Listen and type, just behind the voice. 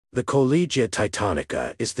The Collegia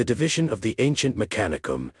Titanica is the division of the ancient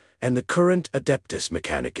Mechanicum and the current Adeptus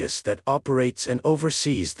Mechanicus that operates and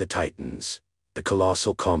oversees the Titans, the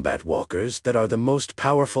colossal combat walkers that are the most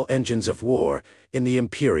powerful engines of war in the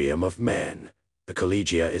Imperium of Man. The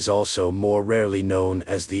Collegia is also more rarely known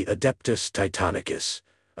as the Adeptus Titanicus,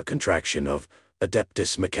 a contraction of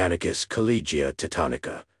Adeptus Mechanicus Collegia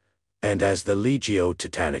Titanica, and as the Legio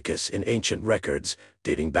Titanicus in ancient records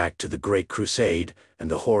dating back to the Great Crusade and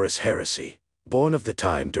the Horus Heresy. Born of the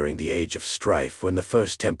time during the Age of Strife when the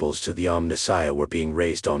first temples to the Omnissiah were being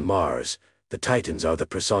raised on Mars, the Titans are the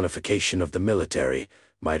personification of the military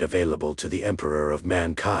might available to the Emperor of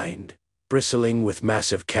mankind. Bristling with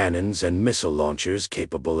massive cannons and missile launchers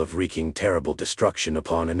capable of wreaking terrible destruction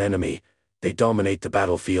upon an enemy, they dominate the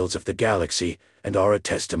battlefields of the galaxy and are a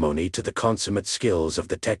testimony to the consummate skills of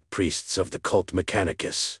the tech priests of the cult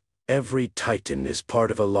Mechanicus. Every Titan is part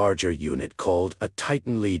of a larger unit called a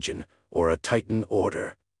Titan Legion or a Titan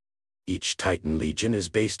Order. Each Titan Legion is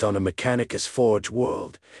based on a Mechanicus Forge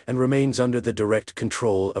world and remains under the direct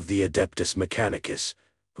control of the Adeptus Mechanicus,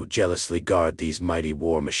 who jealously guard these mighty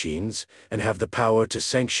war machines and have the power to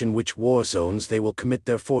sanction which war zones they will commit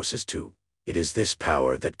their forces to. It is this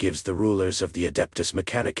power that gives the rulers of the Adeptus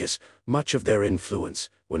Mechanicus much of their influence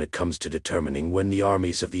when it comes to determining when the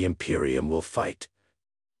armies of the Imperium will fight.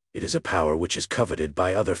 It is a power which is coveted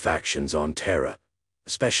by other factions on Terra,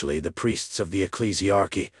 especially the priests of the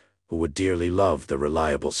Ecclesiarchy, who would dearly love the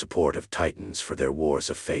reliable support of Titans for their wars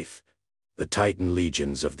of faith. The Titan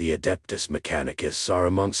legions of the Adeptus Mechanicus are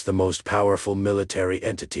amongst the most powerful military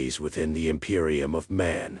entities within the Imperium of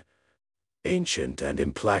Man. Ancient and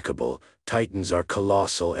implacable, Titans are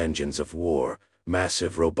colossal engines of war,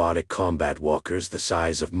 massive robotic combat walkers the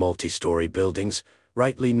size of multi-story buildings,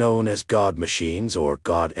 rightly known as god machines or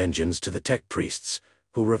god engines to the tech priests,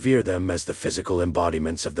 who revere them as the physical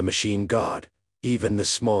embodiments of the machine god. Even the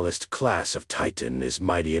smallest class of Titan is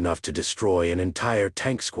mighty enough to destroy an entire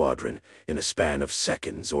tank squadron in a span of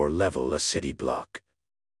seconds or level a city block.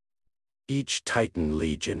 Each Titan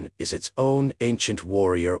Legion is its own ancient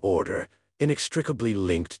warrior order, inextricably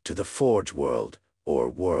linked to the Forge world, or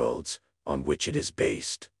worlds, on which it is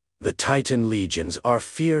based. The Titan Legions are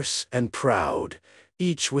fierce and proud,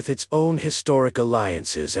 each with its own historic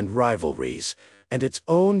alliances and rivalries, and its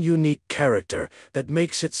own unique character that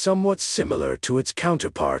makes it somewhat similar to its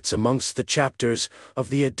counterparts amongst the chapters of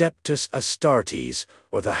the Adeptus Astartes,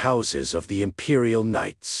 or the houses of the Imperial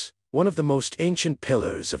Knights. One of the most ancient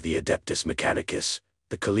pillars of the Adeptus Mechanicus,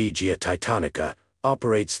 the Collegia Titanica,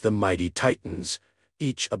 operates the mighty Titans,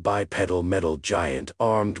 each a bipedal metal giant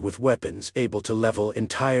armed with weapons able to level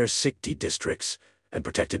entire city districts, and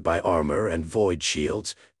protected by armor and void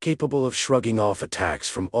shields, capable of shrugging off attacks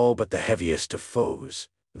from all but the heaviest of foes.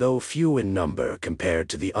 Though few in number compared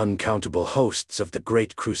to the uncountable hosts of the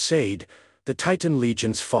Great Crusade, the Titan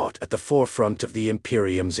legions fought at the forefront of the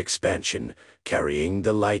Imperium's expansion, carrying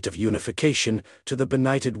the light of unification to the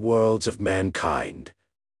benighted worlds of mankind.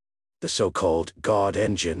 The so-called god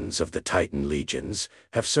engines of the Titan legions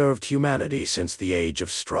have served humanity since the Age of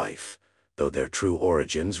Strife, though their true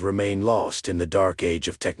origins remain lost in the dark age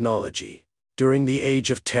of technology. During the Age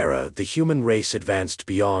of Terra, the human race advanced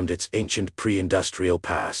beyond its ancient pre-industrial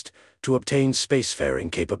past to obtain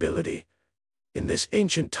spacefaring capability. In this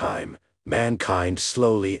ancient time, mankind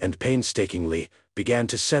slowly and painstakingly began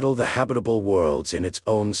to settle the habitable worlds in its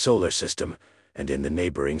own solar system and in the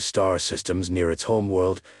neighboring star systems near its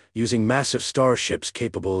homeworld, using massive starships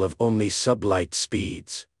capable of only sublight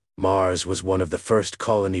speeds. Mars was one of the first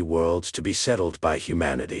colony worlds to be settled by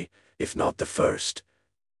humanity, if not the first.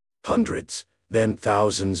 Hundreds, then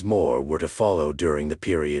thousands more were to follow during the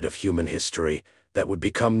period of human history that would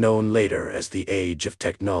become known later as the Age of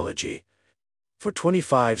Technology. For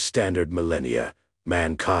 25 standard millennia,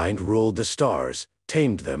 mankind ruled the stars,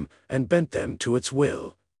 tamed them, and bent them to its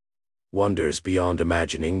will. Wonders beyond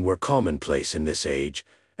imagining were commonplace in this age,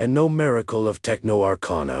 and no miracle of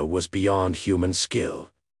techno-arcana was beyond human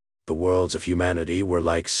skill. The worlds of humanity were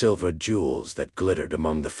like silver jewels that glittered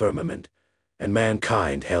among the firmament, and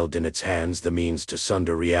mankind held in its hands the means to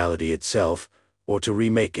sunder reality itself, or to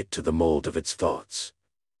remake it to the mold of its thoughts.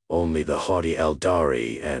 Only the haughty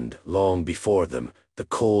Eldari and, long before them, the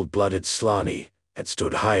cold-blooded Slani had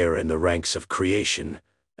stood higher in the ranks of creation,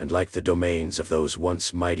 and like the domains of those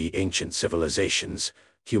once mighty ancient civilizations,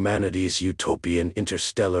 humanity's utopian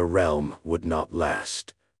interstellar realm would not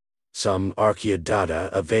last. Some archaeodata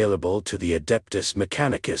available to the Adeptus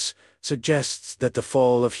Mechanicus suggests that the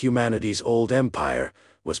fall of humanity's old empire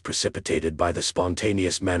was precipitated by the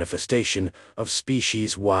spontaneous manifestation of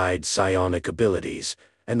species-wide psionic abilities,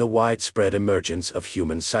 and the widespread emergence of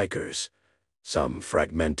human psychers. Some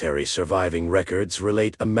fragmentary surviving records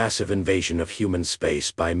relate a massive invasion of human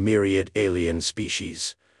space by myriad alien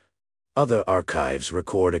species. Other archives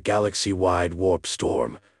record a galaxy-wide warp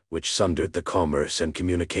storm, which sundered the commerce and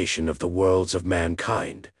communication of the worlds of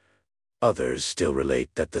mankind. Others still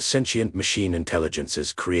relate that the sentient machine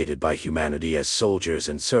intelligences created by humanity as soldiers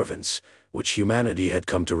and servants, which humanity had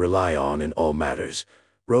come to rely on in all matters,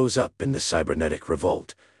 rose up in the cybernetic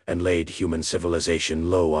revolt, and laid human civilization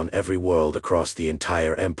low on every world across the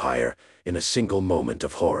entire empire in a single moment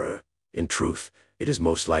of horror. In truth, it is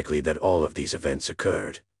most likely that all of these events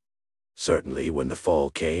occurred. Certainly, when the fall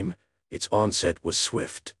came, its onset was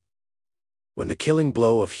swift. When the killing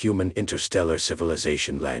blow of human interstellar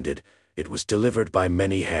civilization landed, it was delivered by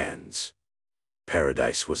many hands.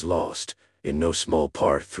 Paradise was lost, in no small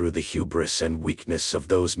part through the hubris and weakness of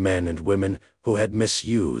those men and women who had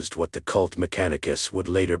misused what the cult Mechanicus would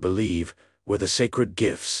later believe were the sacred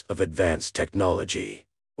gifts of advanced technology.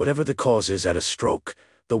 Whatever the causes at a stroke,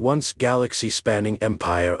 the once galaxy-spanning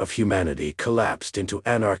empire of humanity collapsed into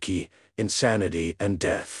anarchy, insanity, and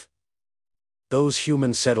death. Those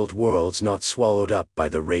human-settled worlds not swallowed up by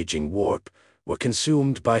the raging warp were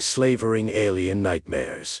consumed by slavering alien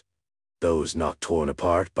nightmares. Those not torn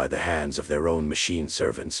apart by the hands of their own machine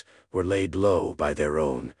servants were laid low by their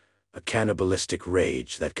own, a cannibalistic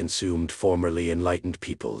rage that consumed formerly enlightened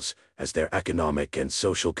peoples as their economic and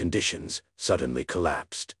social conditions suddenly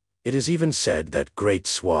collapsed. It is even said that great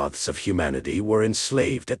swaths of humanity were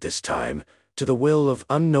enslaved at this time to the will of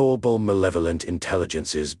unknowable malevolent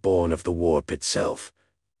intelligences born of the warp itself,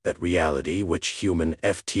 that reality which human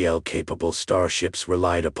FTL-capable starships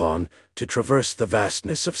relied upon to traverse the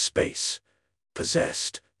vastness of space,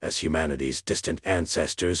 possessed, as humanity's distant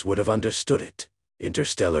ancestors would have understood it.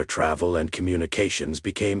 Interstellar travel and communications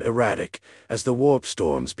became erratic, as the warp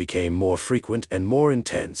storms became more frequent and more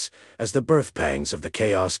intense, as the birth pangs of the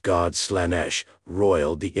chaos god Slanesh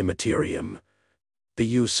roiled the immaterium. The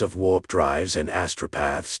use of warp drives and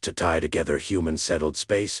astropaths to tie together human-settled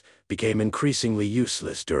space became increasingly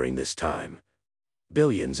useless during this time.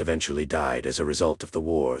 Billions eventually died as a result of the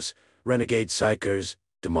wars, renegade psychers,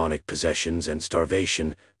 demonic possessions, and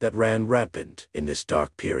starvation that ran rampant in this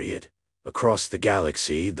dark period. Across the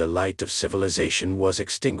galaxy, the light of civilization was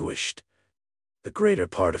extinguished. The greater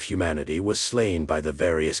part of humanity was slain by the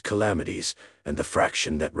various calamities, and the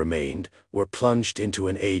fraction that remained were plunged into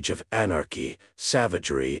an age of anarchy,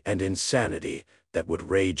 savagery, and insanity that would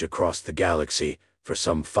rage across the galaxy for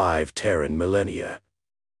some 5 Terran millennia.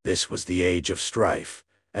 This was the Age of Strife,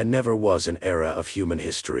 and never was an era of human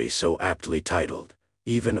history so aptly titled.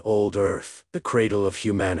 Even Old Earth, the cradle of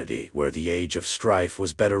humanity, where the Age of Strife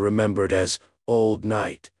was better remembered as Old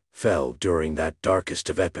Night, fell during that darkest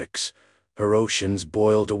of epochs. Her oceans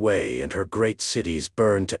boiled away and her great cities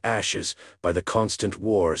burned to ashes by the constant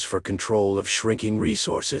wars for control of shrinking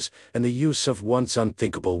resources and the use of once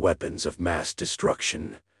unthinkable weapons of mass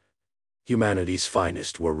destruction. Humanity's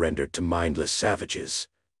finest were rendered to mindless savages.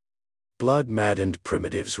 Blood-maddened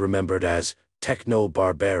primitives remembered as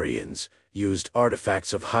techno-barbarians used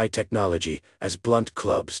artifacts of high technology as blunt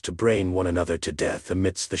clubs to brain one another to death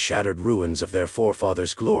amidst the shattered ruins of their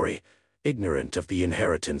forefathers' glory, ignorant of the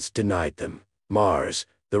inheritance denied them. Mars,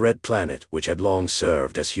 the red planet which had long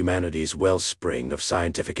served as humanity's wellspring of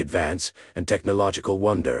scientific advance and technological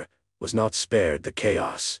wonder, was not spared the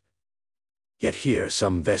chaos. Yet here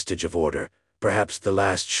some vestige of order, perhaps the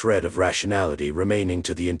last shred of rationality remaining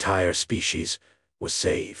to the entire species, was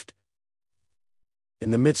saved.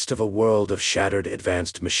 In the midst of a world of shattered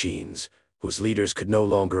advanced machines, whose leaders could no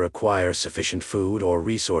longer acquire sufficient food or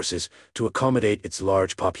resources to accommodate its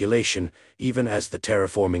large population, even as the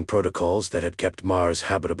terraforming protocols that had kept Mars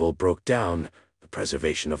habitable broke down, the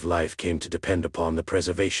preservation of life came to depend upon the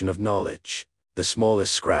preservation of knowledge. The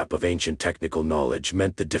smallest scrap of ancient technical knowledge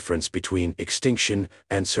meant the difference between extinction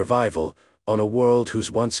and survival on a world whose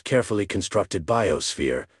once carefully constructed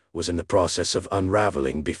biosphere was in the process of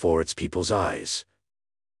unraveling before its people's eyes.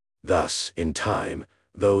 Thus, in time,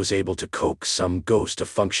 those able to coax some ghost of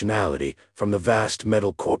functionality from the vast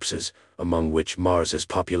metal corpses among which Mars's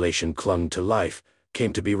population clung to life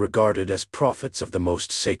came to be regarded as prophets of the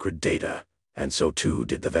most sacred data, and so too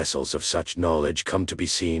did the vessels of such knowledge come to be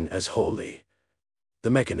seen as holy. The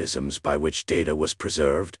mechanisms by which data was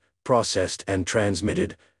preserved, processed, and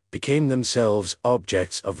transmitted became themselves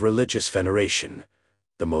objects of religious veneration,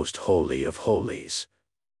 the most holy of holies.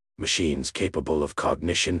 Machines capable of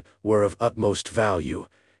cognition were of utmost value,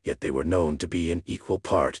 yet they were known to be in equal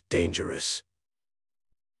part dangerous.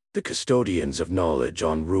 The custodians of knowledge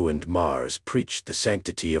on ruined Mars preached the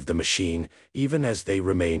sanctity of the machine, even as they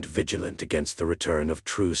remained vigilant against the return of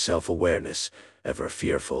true self-awareness, ever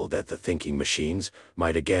fearful that the thinking machines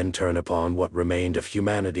might again turn upon what remained of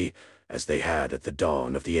humanity, as they had at the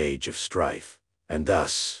dawn of the Age of Strife. And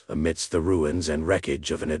thus, amidst the ruins and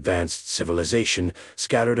wreckage of an advanced civilization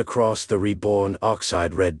scattered across the reborn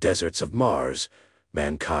oxide-red deserts of Mars,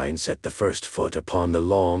 mankind set the first foot upon the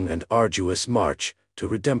long and arduous march to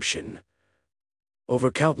redemption.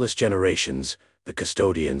 Over countless generations, the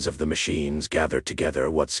custodians of the machines gathered together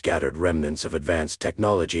what scattered remnants of advanced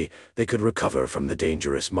technology they could recover from the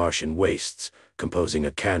dangerous Martian wastes, composing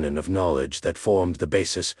a canon of knowledge that formed the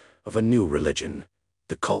basis of a new religion,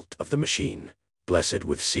 the cult of the machine. Blessed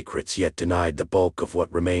with secrets yet denied the bulk of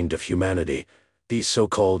what remained of humanity, these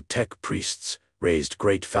so-called tech priests raised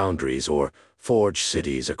great foundries or forged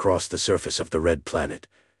cities across the surface of the Red Planet,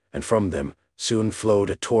 and from them soon flowed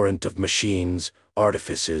a torrent of machines,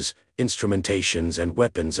 artifices, instrumentations, and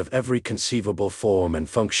weapons of every conceivable form and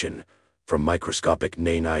function, from microscopic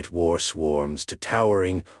nanite war swarms to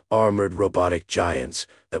towering, armored robotic giants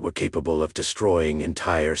that were capable of destroying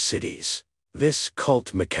entire cities. This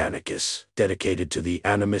cult Mechanicus, dedicated to the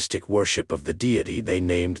animistic worship of the deity they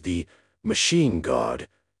named the Machine God,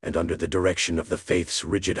 and under the direction of the faith's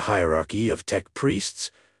rigid hierarchy of tech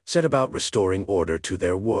priests, set about restoring order to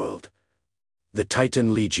their world. The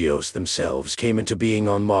Titan Legios themselves came into being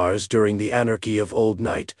on Mars during the anarchy of Old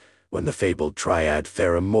Night, when the fabled triad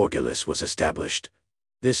Ferrum Morgulus was established.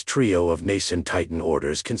 This trio of nascent Titan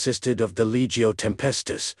orders consisted of the Legio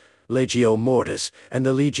Tempestus, Legio Mortis, and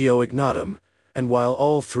the Legio Ignatum, and while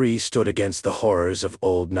all three stood against the horrors of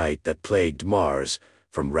Old Night that plagued Mars,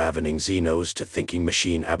 from ravening Xenos to thinking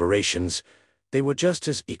machine aberrations, they were just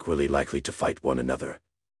as equally likely to fight one another.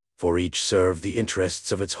 For each served the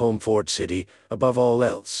interests of its home-forged city above all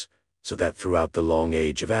else, so that throughout the long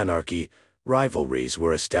age of anarchy, rivalries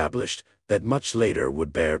were established that much later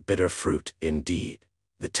would bear bitter fruit indeed.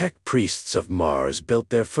 The tech priests of Mars built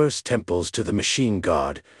their first temples to the machine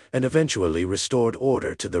god, and eventually restored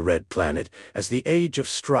order to the Red Planet as the Age of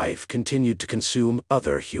Strife continued to consume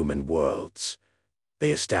other human worlds. They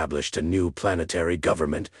established a new planetary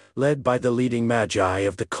government, led by the leading magi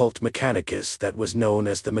of the cult Mechanicus that was known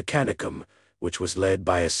as the Mechanicum, which was led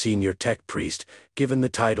by a senior tech priest, given the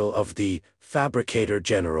title of the Fabricator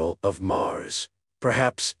General of Mars.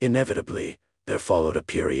 Perhaps inevitably, there followed a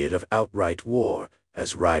period of outright war,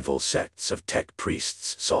 as rival sects of tech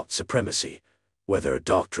priests sought supremacy, whether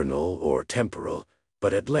doctrinal or temporal,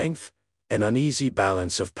 but at length, an uneasy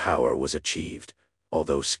balance of power was achieved.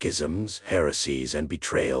 Although schisms, heresies, and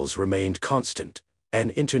betrayals remained constant,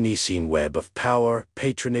 an internecine web of power,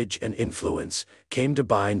 patronage, and influence came to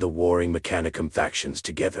bind the warring Mechanicum factions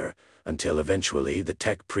together, until eventually the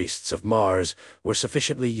tech priests of Mars were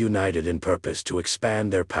sufficiently united in purpose to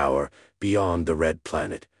expand their power beyond the Red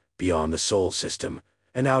Planet, beyond the Sol System,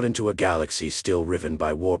 and out into a galaxy still riven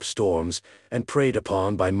by warp storms and preyed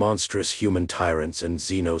upon by monstrous human tyrants and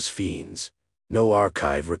Xenos fiends. No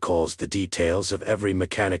archive recalls the details of every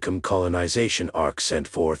Mechanicum colonization arc sent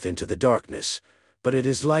forth into the darkness, but it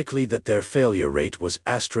is likely that their failure rate was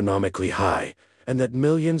astronomically high, and that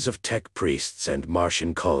millions of tech priests and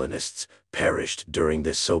Martian colonists perished during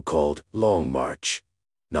this so-called Long March.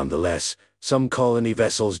 Nonetheless, some colony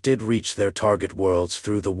vessels did reach their target worlds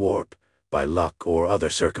through the warp, by luck or other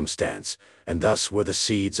circumstance, and thus were the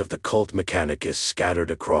seeds of the cult Mechanicus scattered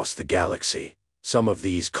across the galaxy. Some of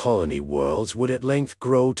these colony worlds would at length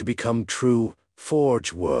grow to become true,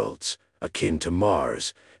 forge worlds, akin to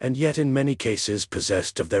Mars, and yet in many cases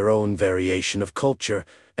possessed of their own variation of culture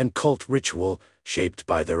and cult ritual, shaped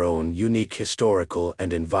by their own unique historical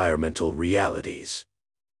and environmental realities.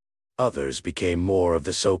 Others became more of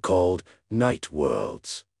the so-called night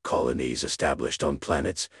worlds, colonies established on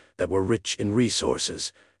planets that were rich in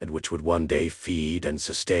resources, and which would one day feed and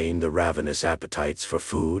sustain the ravenous appetites for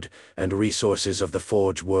food and resources of the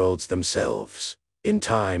forge worlds themselves. In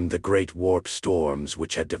time, the great warp storms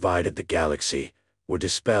which had divided the galaxy were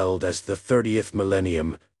dispelled as the 30th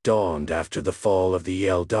millennium dawned after the fall of the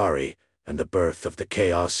Eldari and the birth of the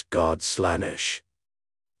chaos god Slanesh.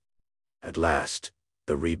 At last,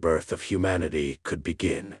 the rebirth of humanity could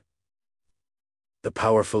begin. The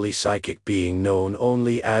powerfully psychic being known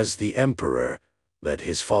only as the Emperor led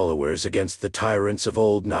his followers against the tyrants of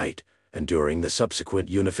Old Night, and during the subsequent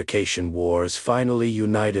unification wars finally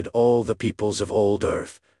united all the peoples of Old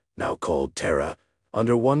Earth, now called Terra,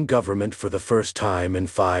 under one government for the first time in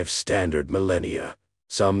 5 standard millennia.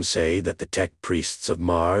 Some say that the tech priests of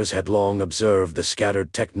Mars had long observed the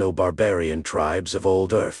scattered techno-barbarian tribes of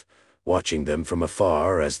Old Earth, watching them from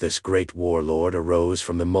afar as this great warlord arose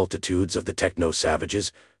from the multitudes of the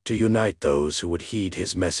techno-savages to unite those who would heed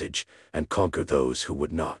his message and conquer those who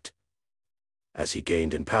would not. As he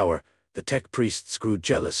gained in power, the tech priests grew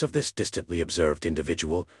jealous of this distantly observed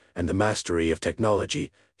individual and the mastery of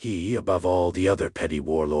technology he, above all the other petty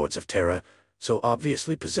warlords of Terra, so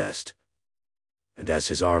obviously possessed. And as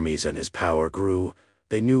his armies and his power grew,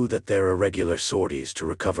 they knew that their irregular sorties to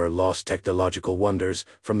recover lost technological wonders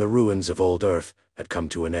from the ruins of old Earth had come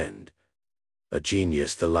to an end. A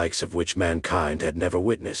genius the likes of which mankind had never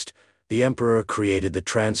witnessed, the Emperor created the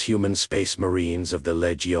transhuman space marines of the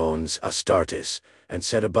Legions Astartes, and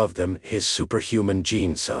set above them his superhuman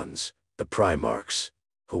gene sons, the Primarchs,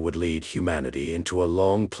 who would lead humanity into a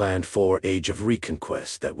long-planned-for age of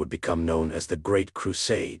reconquest that would become known as the Great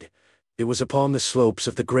Crusade. It was upon the slopes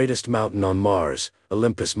of the greatest mountain on Mars,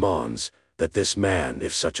 Olympus Mons, that this man,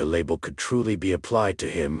 if such a label could truly be applied to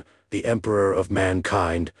him, the Emperor of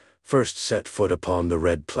Mankind, first set foot upon the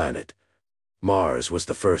Red Planet. Mars was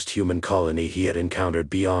the first human colony he had encountered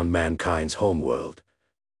beyond mankind's homeworld.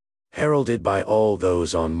 Heralded by all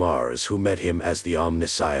those on Mars who met him as the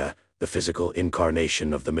Omnissiah, the physical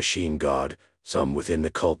incarnation of the machine god, some within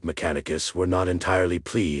the cult Mechanicus were not entirely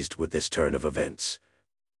pleased with this turn of events.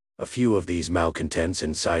 A few of these malcontents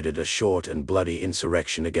incited a short and bloody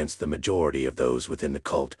insurrection against the majority of those within the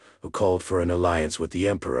cult who called for an alliance with the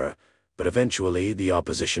Emperor, but eventually the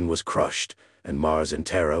opposition was crushed, and Mars and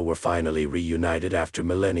Terra were finally reunited after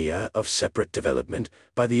millennia of separate development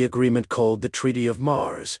by the agreement called the Treaty of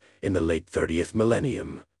Mars in the late 30th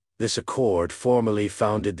millennium. This accord formally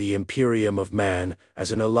founded the Imperium of Man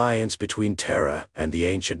as an alliance between Terra and the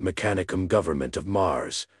ancient Mechanicum government of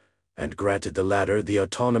Mars, and granted the latter the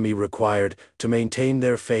autonomy required to maintain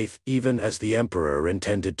their faith even as the Emperor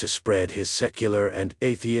intended to spread his secular and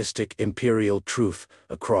atheistic imperial truth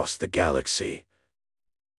across the galaxy.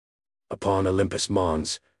 Upon Olympus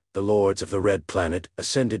Mons, the lords of the Red Planet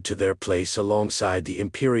ascended to their place alongside the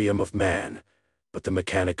Imperium of Man, but the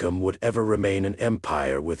Mechanicum would ever remain an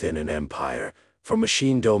empire within an empire, for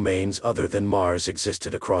machine domains other than Mars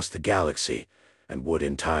existed across the galaxy, and would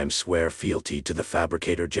in time swear fealty to the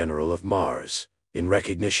Fabricator General of Mars, in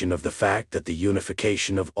recognition of the fact that the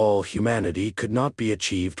unification of all humanity could not be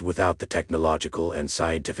achieved without the technological and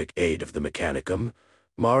scientific aid of the Mechanicum.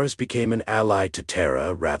 Mars became an ally to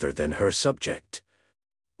Terra rather than her subject.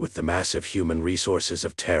 With the massive human resources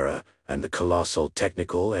of Terra and the colossal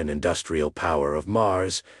technical and industrial power of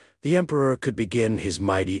Mars, the Emperor could begin his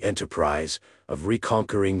mighty enterprise of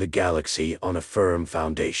reconquering the galaxy on a firm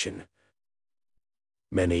foundation.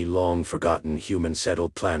 Many long-forgotten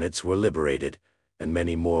human-settled planets were liberated, and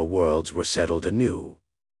many more worlds were settled anew.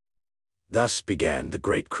 Thus began the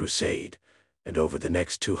Great Crusade, and over the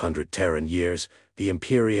next 200 Terran years, the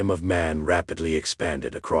Imperium of Man rapidly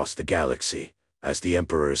expanded across the galaxy, as the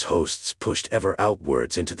Emperor's hosts pushed ever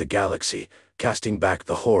outwards into the galaxy, casting back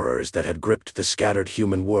the horrors that had gripped the scattered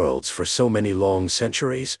human worlds for so many long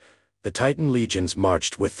centuries. The Titan legions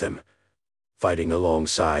marched with them, fighting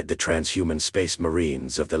alongside the transhuman space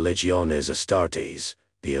marines of the Legiones Astartes,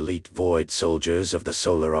 the elite void soldiers of the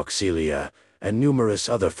Solar Auxilia, and numerous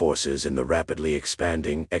other forces in the rapidly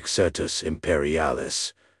expanding Exertus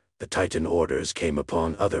Imperialis. The Titan orders came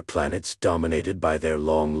upon other planets dominated by their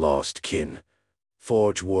long-lost kin,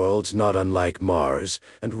 forge worlds not unlike Mars,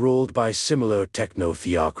 and ruled by similar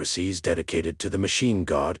techno-theocracies dedicated to the machine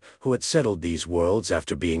god who had settled these worlds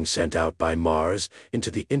after being sent out by Mars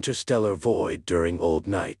into the interstellar void during Old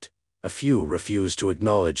Night. A few refused to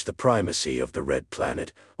acknowledge the primacy of the Red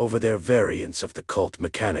Planet over their variants of the cult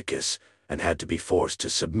Mechanicus, and had to be forced to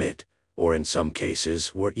submit, or in some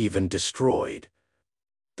cases were even destroyed.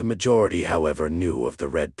 The majority, however, knew of the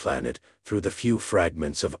Red Planet through the few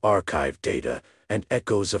fragments of archived data and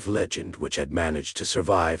echoes of legend which had managed to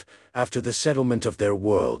survive after the settlement of their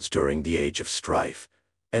worlds during the Age of Strife,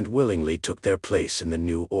 and willingly took their place in the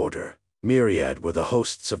new order. Myriad were the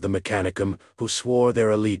hosts of the Mechanicum who swore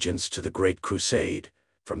their allegiance to the Great Crusade,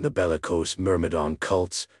 from the bellicose Myrmidon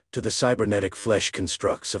cults to the cybernetic flesh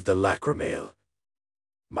constructs of the Lacrimale.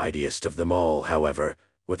 Mightiest of them all, however,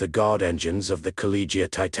 were the god engines of the Collegia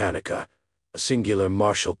Titanica, a singular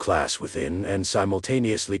martial class within and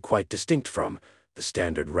simultaneously quite distinct from the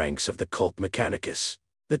standard ranks of the cult Mechanicus.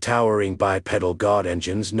 The towering bipedal god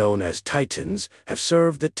engines known as Titans have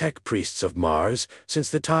served the tech priests of Mars since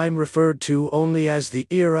the time referred to only as the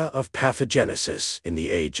era of pathogenesis in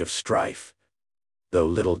the Age of Strife. Though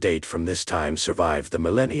little date from this time survived the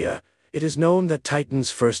millennia, it is known that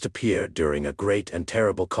Titans first appeared during a great and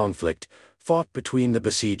terrible conflict fought between the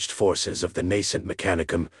besieged forces of the nascent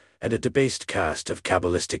Mechanicum and a debased caste of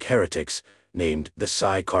Kabbalistic heretics named the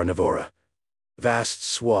Psi Carnivora. Vast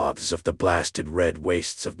swaths of the blasted red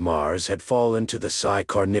wastes of Mars had fallen to the Psi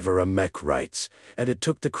Carnivora mech rites, and it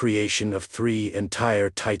took the creation of 3 entire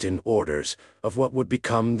Titan orders of what would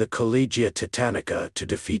become the Collegia Titanica to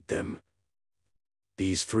defeat them.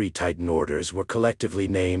 These 3 Titan orders were collectively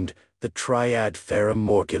named the Triad Ferrum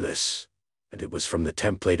Morgulus, and it was from the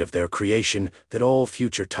template of their creation that all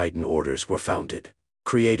future Titan orders were founded.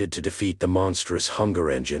 Created to defeat the monstrous hunger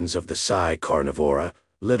engines of the Psi Carnivora,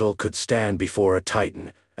 little could stand before a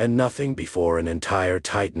Titan, and nothing before an entire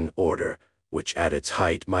Titan order, which at its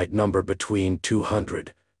height might number between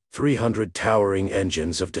 200–300 towering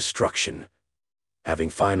engines of destruction. Having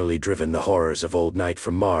finally driven the horrors of old night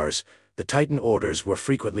from Mars, the Titan orders were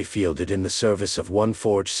frequently fielded in the service of one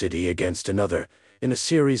forge city against another, in a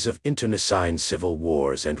series of internecine civil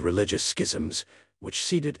wars and religious schisms, which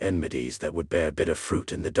seeded enmities that would bear bitter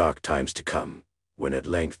fruit in the dark times to come. When at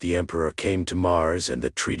length the Emperor came to Mars and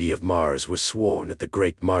the Treaty of Mars was sworn at the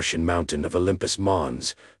great Martian mountain of Olympus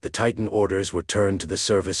Mons, the Titan orders were turned to the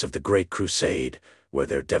service of the Great Crusade, where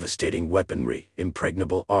their devastating weaponry,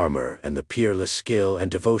 impregnable armor, and the peerless skill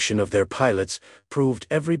and devotion of their pilots proved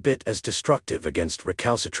every bit as destructive against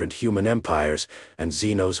recalcitrant human empires and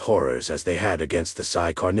Xeno's horrors as they had against the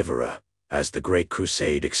Psi Carnivora. As the Great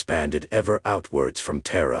Crusade expanded ever outwards from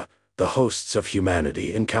Terra, the hosts of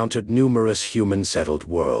humanity encountered numerous human-settled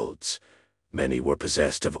worlds. Many were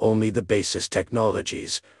possessed of only the basest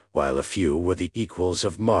technologies, while a few were the equals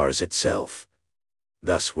of Mars itself.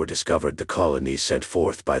 Thus were discovered the colonies sent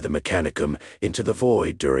forth by the Mechanicum into the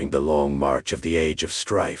void during the long march of the Age of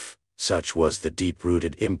Strife. Such was the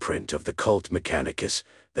deep-rooted imprint of the cult Mechanicus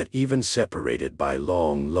that even separated by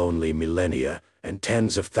long, lonely millennia and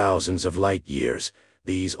tens of thousands of light years,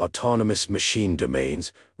 these autonomous machine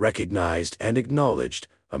domains recognized and acknowledged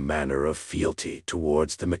a manner of fealty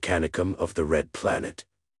towards the Mechanicum of the Red Planet.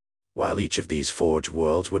 While each of these forge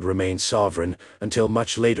worlds would remain sovereign until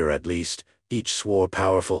much later at least, each swore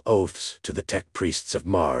powerful oaths to the tech priests of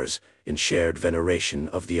Mars in shared veneration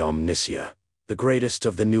of the Omnicia. The greatest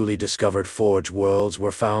of the newly discovered forge worlds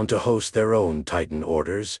were found to host their own Titan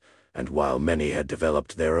orders, and while many had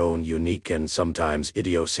developed their own unique and sometimes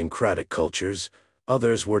idiosyncratic cultures,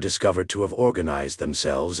 others were discovered to have organized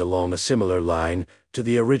themselves along a similar line to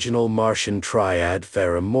the original Martian Triad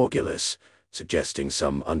Ferrum Morgulus, suggesting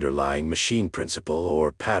some underlying machine principle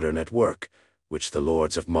or pattern at work, which the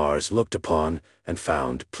lords of Mars looked upon and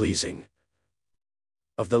found pleasing.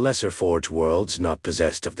 Of the lesser forge worlds not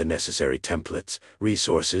possessed of the necessary templates,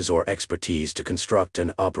 resources, or expertise to construct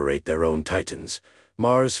and operate their own Titans,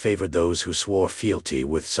 Mars favored those who swore fealty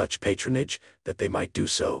with such patronage that they might do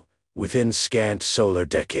so. Within scant solar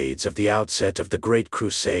decades of the outset of the Great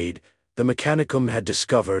Crusade, the Mechanicum had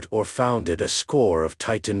discovered or founded a score of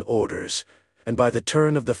Titan orders, and by the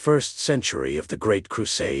turn of the 1st century of the Great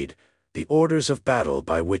Crusade, the orders of battle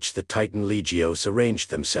by which the Titan legios arranged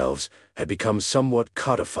themselves had become somewhat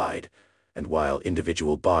codified, and while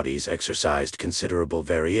individual bodies exercised considerable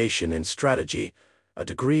variation in strategy, a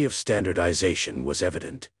degree of standardization was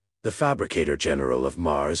evident. The Fabricator General of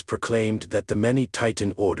Mars proclaimed that the many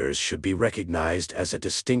Titan orders should be recognized as a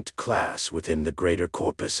distinct class within the greater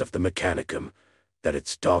corpus of the Mechanicum, that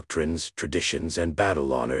its doctrines, traditions, and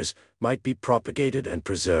battle honors might be propagated and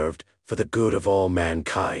preserved for the good of all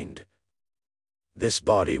mankind. This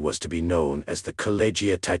body was to be known as the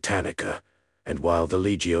Collegia Titanica, and while the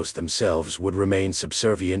legios themselves would remain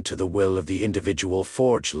subservient to the will of the individual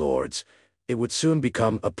forge lords, it would soon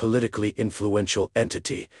become a politically influential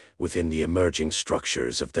entity within the emerging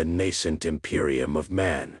structures of the nascent Imperium of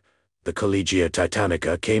Man. The Collegia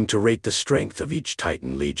Titanica came to rate the strength of each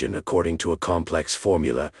Titan legion according to a complex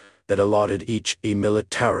formula that allotted each a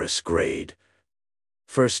militaris grade.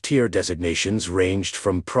 First-tier designations ranged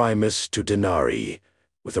from primus to denarii,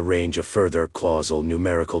 with a range of further clausal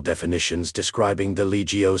numerical definitions describing the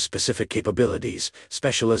legio's specific capabilities,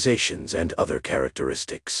 specializations, and other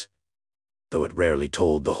characteristics. Though it rarely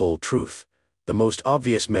told the whole truth, the most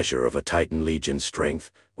obvious measure of a Titan legion's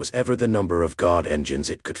strength was ever the number of god engines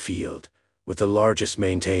it could field, with the largest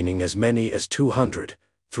maintaining as many as 200,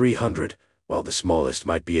 300, while the smallest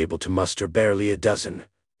might be able to muster barely a dozen.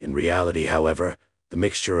 In reality, however, the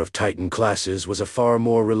mixture of Titan classes was a far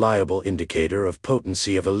more reliable indicator of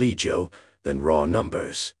potency of a legio than raw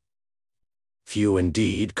numbers. Few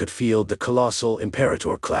indeed could field the colossal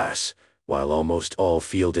Imperator class, while almost all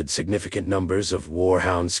fielded significant numbers of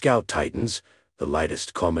Warhound Scout Titans, the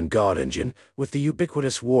lightest common god engine, with the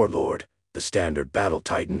ubiquitous Warlord, the standard Battle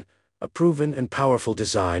Titan, a proven and powerful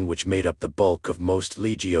design which made up the bulk of most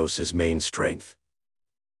legios' main strength.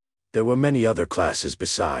 There were many other classes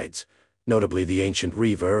besides, notably the Ancient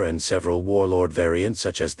Reaver and several warlord variants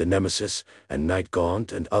such as the Nemesis and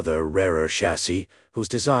Nightgaunt and other rarer chassis, whose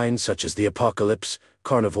designs such as the Apocalypse,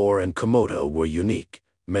 Carnivore and Komodo were unique.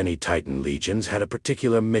 Many Titan legions had a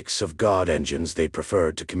particular mix of god engines they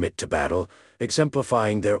preferred to commit to battle,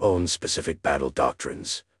 exemplifying their own specific battle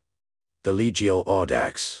doctrines. The Legio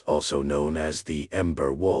Audax, also known as the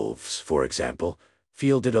Ember Wolves, for example,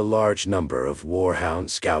 fielded a large number of Warhound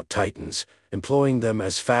Scout Titans, employing them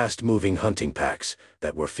as fast-moving hunting packs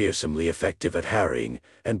that were fearsomely effective at harrying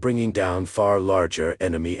and bringing down far larger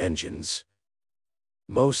enemy engines.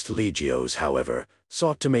 Most legios, however,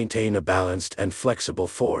 sought to maintain a balanced and flexible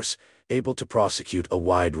force, able to prosecute a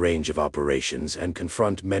wide range of operations and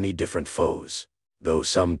confront many different foes. Though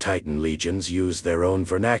some Titan legions used their own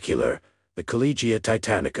vernacular, the Collegia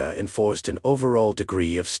Titanica enforced an overall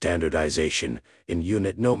degree of standardization in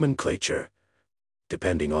unit nomenclature.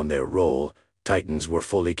 Depending on their role, Titans were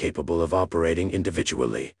fully capable of operating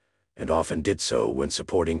individually, and often did so when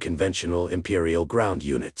supporting conventional Imperial ground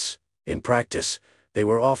units. In practice, they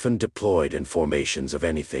were often deployed in formations of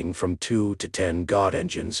anything from 2 to 10 god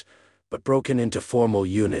engines, but broken into formal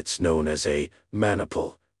units known as a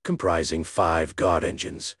maniple, comprising 5 god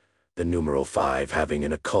engines, the numeral 5 having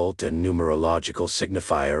an occult and numerological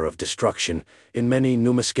signifier of destruction in many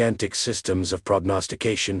numismatic systems of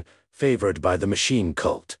prognostication favored by the machine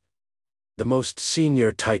cult. The most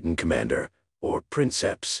senior Titan commander, or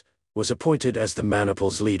princeps, was appointed as the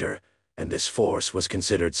maniple's leader, and this force was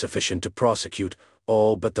considered sufficient to prosecute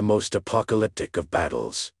all but the most apocalyptic of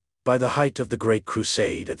battles. By the height of the Great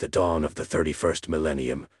Crusade at the dawn of the 31st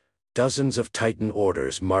millennium, dozens of Titan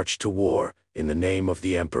orders marched to war in the name of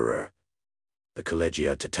the Emperor. The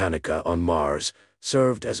Collegia Titanica on Mars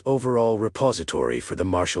served as overall repository for the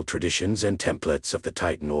martial traditions and templates of the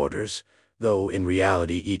Titan orders, though in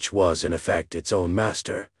reality each was in effect its own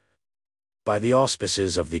master. By the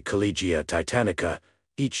auspices of the Collegia Titanica,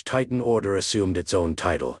 each Titan order assumed its own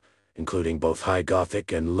title, including both High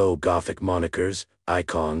Gothic and Low Gothic monikers,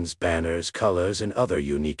 icons, banners, colors, and other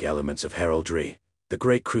unique elements of heraldry. The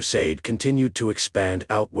Great Crusade continued to expand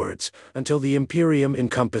outwards until the Imperium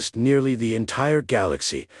encompassed nearly the entire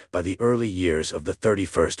galaxy by the early years of the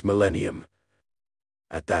 31st millennium.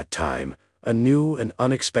 At that time, a new and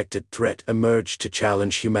unexpected threat emerged to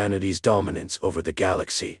challenge humanity's dominance over the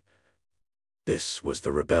galaxy. This was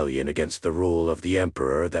the rebellion against the rule of the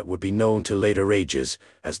Emperor that would be known to later ages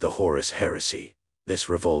as the Horus Heresy. This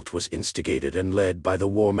revolt was instigated and led by the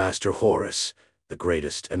War Master Horus, the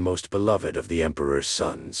greatest and most beloved of the Emperor's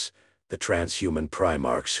sons, the transhuman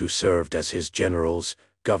primarchs who served as his generals,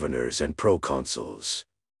 governors, and proconsuls.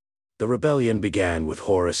 The rebellion began with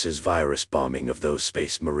Horus's virus bombing of those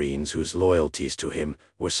space marines whose loyalties to him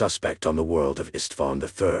were suspect on the world of Istvan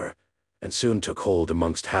III, and soon took hold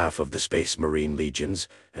amongst half of the Space Marine legions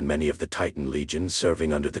and many of the Titan legions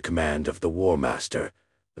serving under the command of the War Master,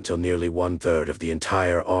 until nearly 1/3 of the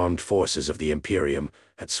entire armed forces of the Imperium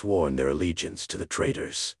had sworn their allegiance to the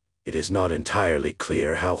traitors. It is not entirely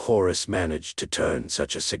clear how Horus managed to turn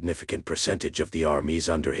such a significant percentage of the armies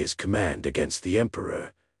under his command against the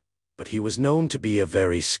Emperor, but he was known to be a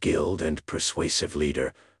very skilled and persuasive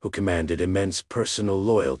leader who commanded immense personal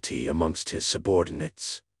loyalty amongst his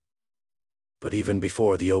subordinates. But even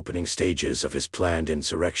before the opening stages of his planned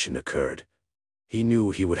insurrection occurred, he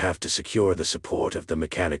knew he would have to secure the support of the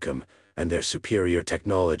Mechanicum and their superior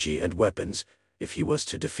technology and weapons if he was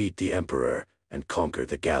to defeat the Emperor and conquer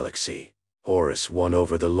the galaxy. Horus won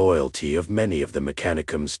over the loyalty of many of the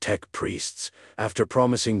Mechanicum's tech priests after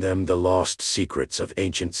promising them the lost secrets of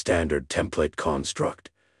ancient standard template construct,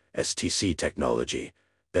 STC technology,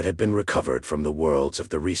 that had been recovered from the worlds of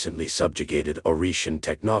the recently subjugated Oretian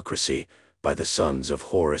technocracy by the sons of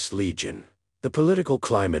Horus Legion. The political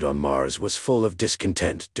climate on Mars was full of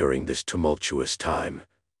discontent during this tumultuous time.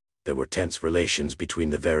 There were tense relations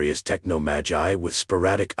between the various techno-magi, with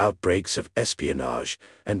sporadic outbreaks of espionage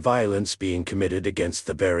and violence being committed against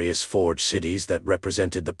the various forged cities that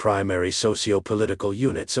represented the primary socio-political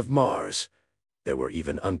units of Mars. There were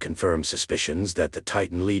even unconfirmed suspicions that the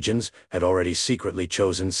Titan legions had already secretly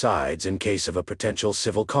chosen sides in case of a potential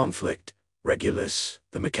civil conflict. Regulus,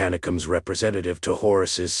 the Mechanicum's representative to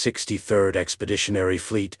Horus's 63rd Expeditionary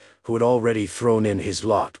Fleet, who had already thrown in his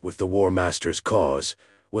lot with the War Master's cause,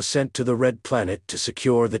 was sent to the Red Planet to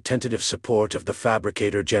secure the tentative support of the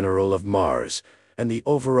Fabricator General of Mars and the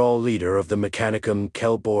overall leader of the Mechanicum,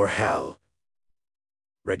 Kelbor Hal.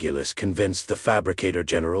 Regulus convinced the Fabricator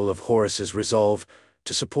General of Horus's resolve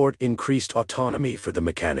to support increased autonomy for the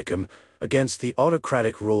Mechanicum against the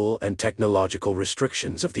autocratic rule and technological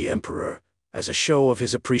restrictions of the Emperor. As a show of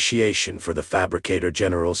his appreciation for the Fabricator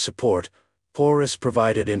General's support, Horus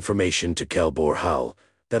provided information to Kelbor Hull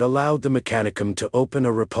that allowed the Mechanicum to open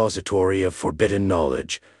a repository of forbidden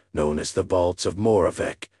knowledge, known as the Vaults of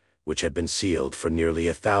Moravec, which had been sealed for nearly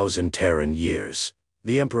 1,000 Terran years.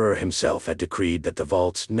 The Emperor himself had decreed that the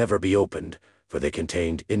vaults never be opened, for they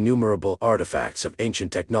contained innumerable artifacts of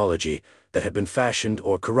ancient technology that had been fashioned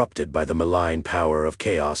or corrupted by the malign power of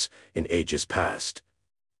chaos in ages past.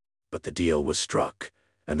 But the deal was struck,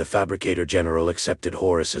 and the Fabricator General accepted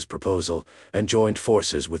Horus's proposal and joined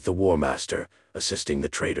forces with the War Master, assisting the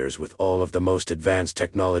traders with all of the most advanced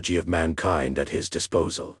technology of mankind at his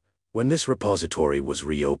disposal. When this repository was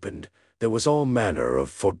reopened, there was all manner of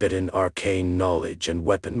forbidden arcane knowledge and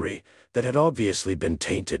weaponry that had obviously been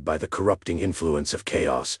tainted by the corrupting influence of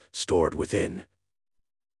chaos stored within.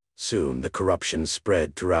 Soon the corruption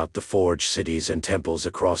spread throughout the forge cities and temples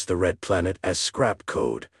across the Red Planet as scrap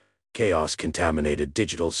code, chaos-contaminated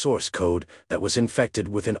digital source code that was infected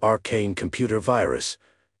with an arcane computer virus,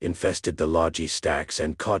 infested the Logi stacks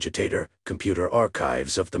and cogitator computer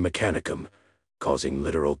archives of the Mechanicum, causing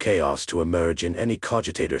literal chaos to emerge in any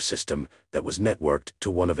cogitator system that was networked to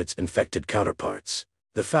one of its infected counterparts.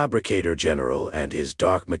 The Fabricator General and his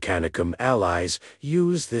Dark Mechanicum allies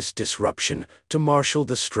used this disruption to marshal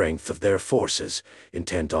the strength of their forces,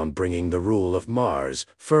 intent on bringing the rule of Mars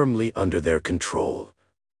firmly under their control.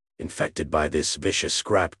 Infected by this vicious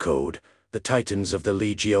scrap code, the Titans of the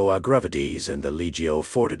Legio Agravides and the Legio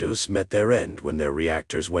Fortidus met their end when their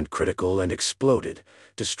reactors went critical and exploded,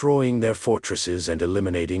 destroying their fortresses and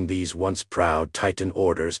eliminating these once proud Titan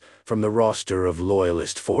orders from the roster of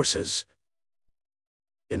loyalist forces.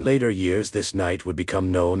 In later years, this night would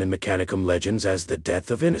become known in Mechanicum legends as the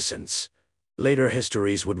Death of Innocence. Later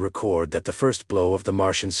histories would record that the first blow of the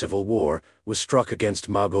Martian Civil War was struck against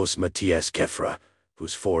Magos Matthias Kefra,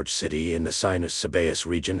 whose forge city in the Sinus Sabaeus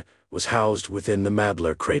region was housed within the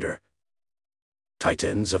Mabler crater.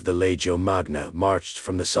 Titans of the Legio Magna marched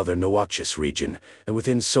from the southern Noachis region, and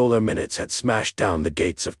within solar minutes had smashed down the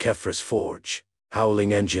gates of Kefra's forge.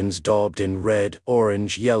 Howling engines daubed in red,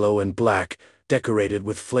 orange, yellow, and black, decorated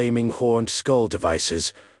with flaming horned skull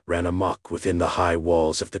devices, ran amok within the high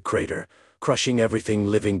walls of the crater, crushing everything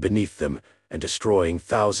living beneath them and destroying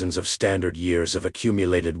thousands of standard years of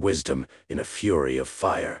accumulated wisdom in a fury of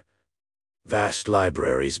fire. Vast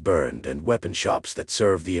libraries burned, and weapon shops that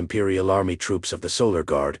served the Imperial Army troops of the Solar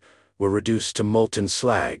Guard were reduced to molten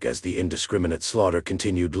slag as the indiscriminate slaughter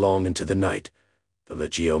continued long into the night, the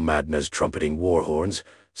Legio Magna's trumpeting war horns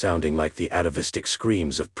sounding like the atavistic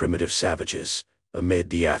screams of primitive savages. Amid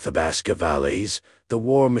the Athabasca valleys, the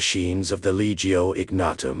war machines of the Legio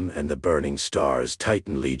Ignatum and the Burning Stars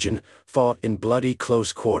Titan Legion fought in bloody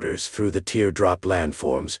close quarters through the teardrop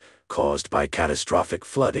landforms caused by catastrophic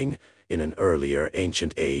flooding in an earlier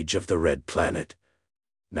ancient age of the Red Planet.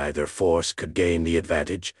 Neither force could gain the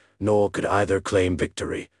advantage, nor could either claim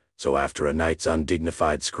victory, so after a night's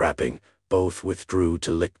undignified scrapping, both withdrew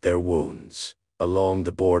to lick their wounds. Along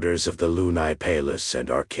the borders of the Lunae Palus and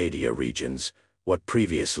Arcadia regions, what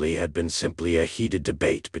previously had been simply a heated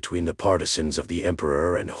debate between the partisans of the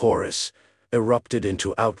Emperor and Horus erupted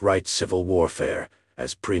into outright civil warfare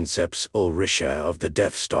as Princeps Ulricia of the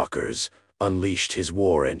Deathstalkers unleashed his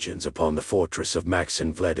war engines upon the fortress of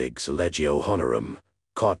Maxen Vledig's Legio Honorum.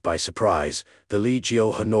 Caught by surprise, the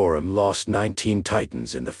Legio Honorum lost 19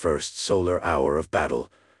 Titans in the first solar hour of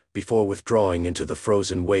battle, before withdrawing into the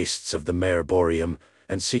frozen wastes of the Mare Boreum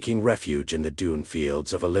and seeking refuge in the dune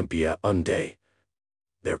fields of Olympia Undae.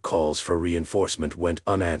 Their calls for reinforcement went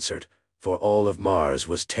unanswered, for all of Mars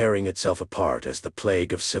was tearing itself apart as the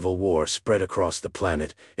plague of civil war spread across the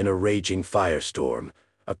planet in a raging firestorm,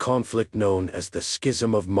 a conflict known as the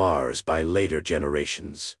Schism of Mars by later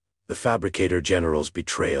generations. The Fabricator General's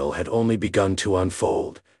betrayal had only begun to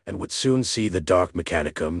unfold, and would soon see the Dark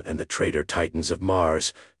Mechanicum and the traitor Titans of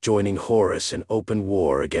Mars joining Horus in open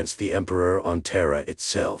war against the Emperor on Terra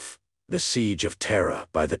itself. The siege of Terra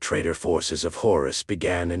by the traitor forces of Horus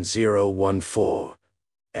began in 014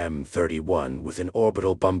 M31 with an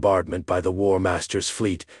orbital bombardment by the War Master's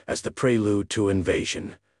fleet as the prelude to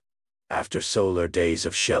invasion. After solar days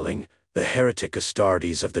of shelling, the heretic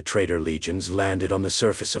Astartes of the traitor legions landed on the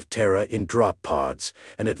surface of Terra in drop pods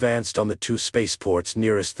and advanced on the 2 spaceports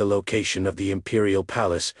nearest the location of the Imperial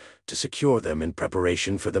Palace to secure them in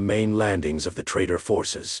preparation for the main landings of the traitor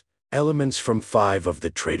forces. Elements from 5 of the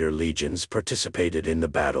traitor legions participated in the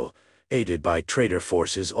battle, aided by traitor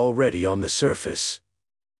forces already on the surface.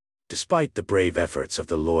 Despite the brave efforts of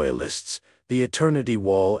the Loyalists, the Eternity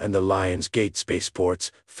Wall and the Lion's Gate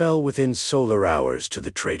spaceports fell within solar hours to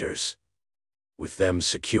the traitors. With them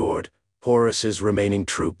secured, Horus's remaining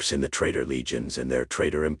troops in the traitor legions and their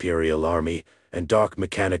traitor imperial army and Dark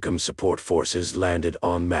Mechanicum support forces landed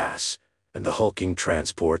en masse, and the hulking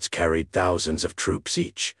transports carried thousands of troops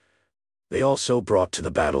each. They also brought to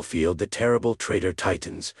the battlefield the terrible traitor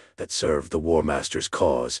titans that served the War Master's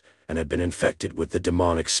cause and had been infected with the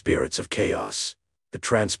demonic spirits of chaos. The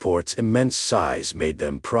transport's immense size made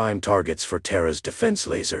them prime targets for Terra's defense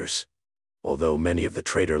lasers. Although many of the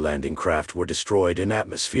traitor landing craft were destroyed in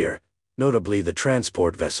atmosphere, notably the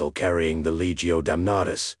transport vessel carrying the Legio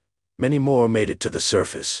Damnatus, many more made it to the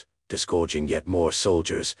surface, disgorging yet more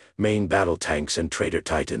soldiers, main battle tanks and traitor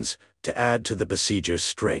titans, to add to the besiegers'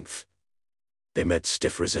 strength. They met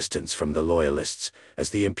stiff resistance from the Loyalists, as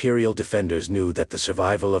the Imperial defenders knew that the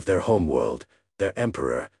survival of their homeworld, their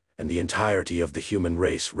emperor, and the entirety of the human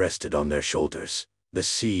race rested on their shoulders. The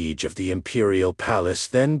siege of the Imperial Palace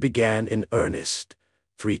then began in earnest.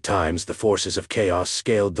 3 times the forces of chaos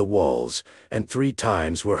scaled the walls, and 3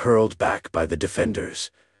 times were hurled back by the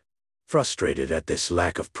defenders. Frustrated at this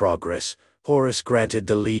lack of progress, Horus granted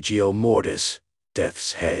the Legio Mortis,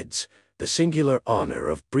 Death's Heads, the singular honor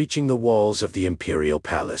of breaching the walls of the Imperial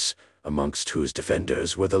Palace, amongst whose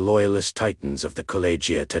defenders were the loyalist titans of the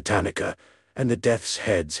Collegia Titanica, and the Death's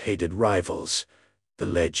Heads' hated rivals, the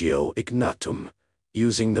Legio Ignatum.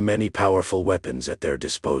 Using the many powerful weapons at their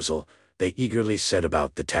disposal, they eagerly set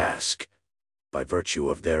about the task. By virtue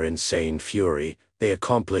of their insane fury, they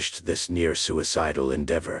accomplished this near-suicidal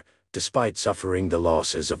endeavor, despite suffering the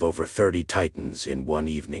losses of over 30 titans in one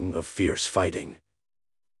evening of fierce fighting.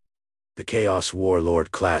 The Chaos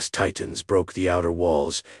Warlord-class titans broke the outer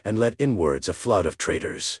walls and let inwards a flood of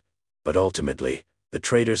traitors. But ultimately, the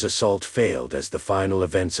traitors' assault failed as the final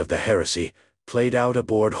events of the heresy played out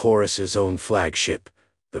aboard Horus's own flagship,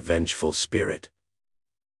 the Vengeful Spirit.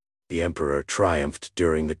 The Emperor triumphed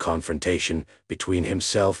during the confrontation between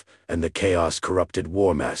himself and the chaos-corrupted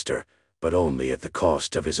War Master, but only at the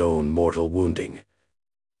cost of his own mortal wounding.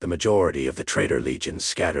 The majority of the traitor legions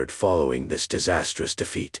scattered following this disastrous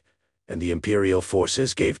defeat, and the Imperial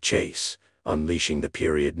forces gave chase, unleashing the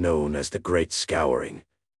period known as the Great Scouring.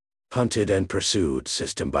 Hunted and pursued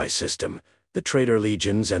system by system, the traitor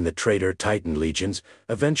legions and the traitor Titan legions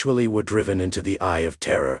eventually were driven into the Eye of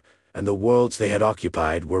Terror, and the worlds they had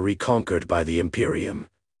occupied were reconquered by the Imperium.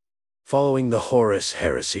 Following the Horus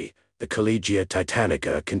heresy, the Collegia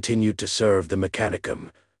Titanica continued to serve the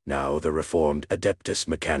Mechanicum, now the reformed Adeptus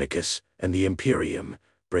Mechanicus, and the Imperium,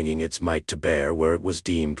 bringing its might to bear where it was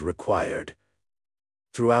deemed required.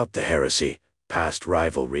 Throughout the heresy, past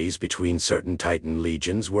rivalries between certain Titan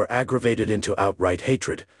legions were aggravated into outright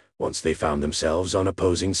hatred once they found themselves on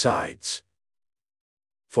opposing sides.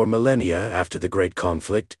 For millennia after the Great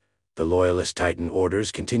Conflict, the loyalist Titan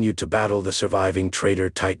orders continued to battle the surviving traitor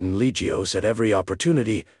Titan legios at every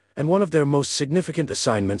opportunity, and one of their most significant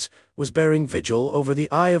assignments was bearing vigil over the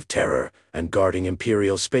Eye of Terror and guarding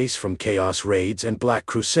Imperial space from Chaos raids and Black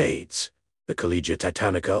Crusades. The Collegia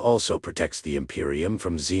Titanica also protects the Imperium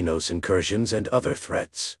from Xenos incursions and other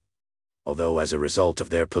threats. Although as a result of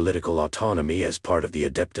their political autonomy as part of the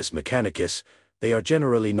Adeptus Mechanicus, they are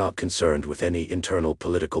generally not concerned with any internal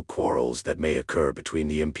political quarrels that may occur between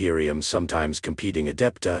the Imperium's sometimes competing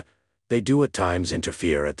Adepta. They do at times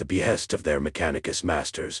interfere at the behest of their Mechanicus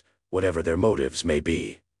masters, whatever their motives may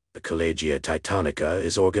be. The Collegia Titanica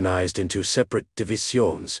is organized into separate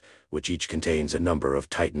divisions, which each contains a number of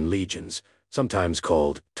Titan legions, sometimes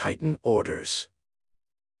called Titan orders.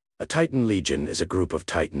 A Titan legion is a group of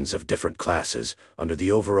Titans of different classes under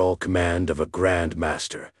the overall command of a Grand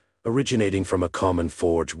Master, originating from a common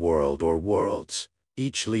forge world or worlds.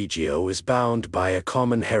 Each legio is bound by a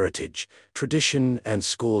common heritage, tradition, and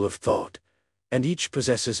school of thought, and each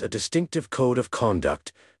possesses a distinctive code of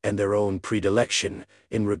conduct and their own predilection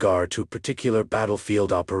in regard to particular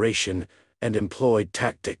battlefield operation and employed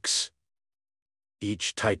tactics.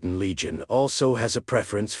 Each Titan legion also has a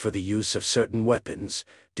preference for the use of certain weapons,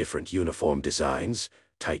 different uniform designs,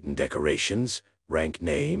 Titan decorations, rank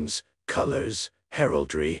names, colors,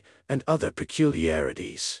 heraldry, and other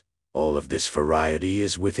peculiarities. All of this variety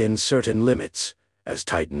is within certain limits, as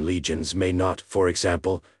Titan legions may not, for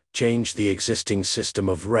example, change the existing system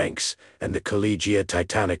of ranks and the Collegia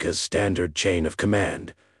Titanica's standard chain of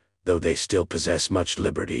command, though they still possess much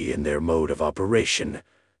liberty in their mode of operation,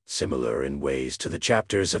 similar in ways to the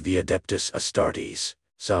chapters of the Adeptus Astartes.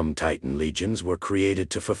 Some Titan legions were created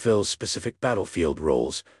to fulfill specific battlefield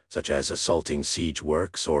roles, such as assaulting siege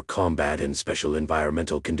works or combat in special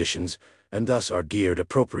environmental conditions, and thus are geared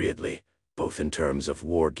appropriately, both in terms of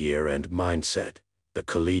war gear and mindset. The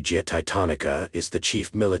Collegia Titanica is the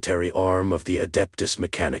chief military arm of the Adeptus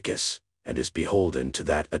Mechanicus. and is beholden to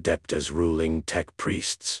that Adeptus ruling tech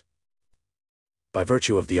priests. By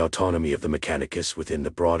virtue of the autonomy of the Mechanicus within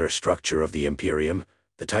the broader structure of the Imperium,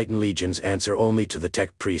 the Titan legions answer only to the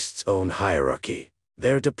tech priests' own hierarchy.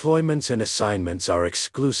 Their deployments and assignments are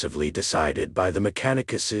exclusively decided by the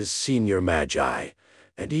Mechanicus's senior magi,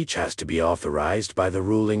 and each has to be authorized by the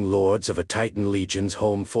ruling lords of a Titan legion's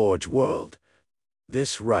home forge world.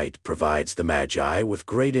 This right provides the magi with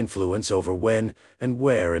great influence over when and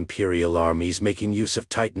where Imperial armies making use of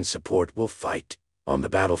Titan support will fight. On the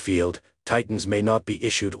battlefield, Titans may not be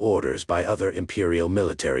issued orders by other Imperial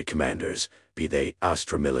military commanders, be they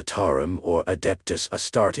Astra Militarum or Adeptus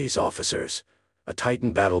Astartes officers. A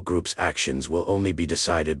Titan battle group's actions will only be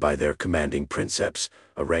decided by their commanding princeps,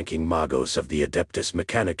 a ranking magos of the Adeptus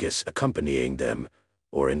Mechanicus accompanying them,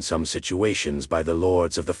 or in some situations by the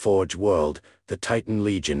lords of the forge world the Titan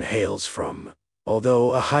legion hails from.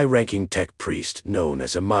 Although a high-ranking tech priest known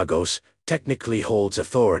as a magos technically holds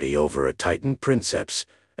authority over a Titan princeps,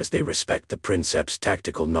 as they respect the princeps'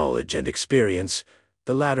 tactical knowledge and experience,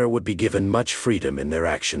 the latter would be given much freedom in their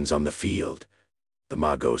actions on the field. The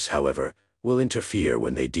magos, however, will interfere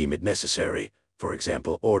when they deem it necessary, for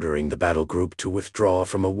example ordering the battle group to withdraw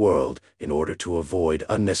from a world in order to avoid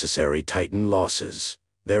unnecessary Titan losses.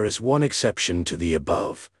 There is one exception to the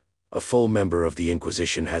above. A full member of the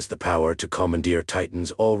Inquisition has the power to commandeer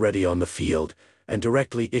Titans already on the field and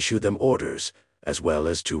directly issue them orders, as well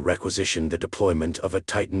as to requisition the deployment of a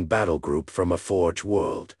Titan battle group from a forge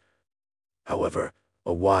world. However,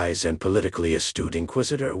 a wise and politically astute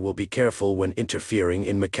Inquisitor will be careful when interfering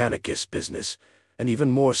in Mechanicus business, and even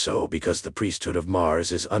more so because the priesthood of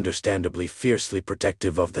Mars is understandably fiercely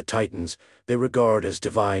protective of the Titans they regard as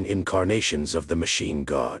divine incarnations of the machine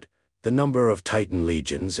god. The number of Titan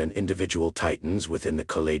legions and individual Titans within the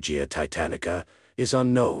Collegia Titanica is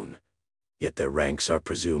unknown, yet their ranks are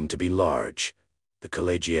presumed to be large. The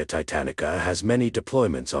Collegia Titanica has many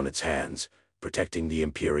deployments on its hands, protecting the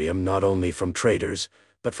Imperium not only from traitors,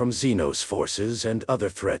 but from Xenos forces and other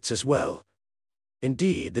threats as well.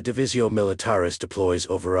 Indeed, the Divisio Militaris deploys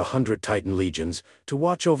over 100 Titan legions to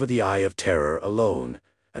watch over the Eye of Terror alone,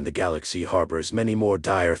 and the galaxy harbors many more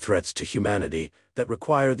dire threats to humanity that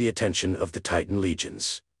require the attention of the Titan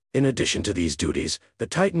legions. In addition to these duties, the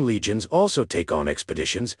Titan legions also take on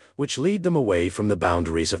expeditions which lead them away from the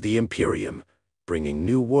boundaries of the Imperium, bringing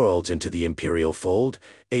new worlds into the Imperial fold,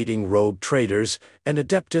 aiding rogue traders, and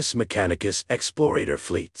Adeptus Mechanicus explorator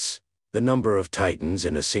fleets. The number of Titans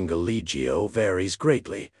in a single legio varies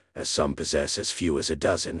greatly, as some possess as few as a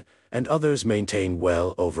dozen, and others maintain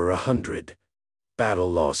well over 100.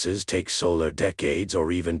 Battle losses take solar decades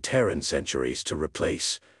or even Terran centuries to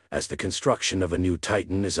replace, as the construction of a new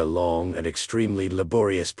Titan is a long and extremely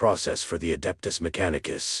laborious process for the Adeptus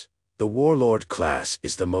Mechanicus. The Warlord class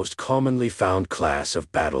is the most commonly found class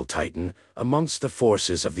of battle Titan amongst the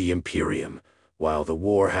forces of the Imperium, while the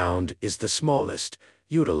Warhound is the smallest,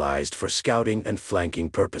 utilized for scouting and flanking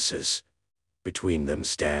purposes. Between them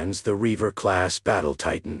stands the Reaver-class battle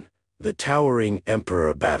Titan. The towering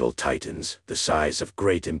Emperor battle Titans, the size of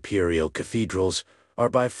great Imperial cathedrals, are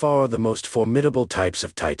by far the most formidable types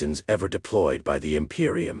of Titans ever deployed by the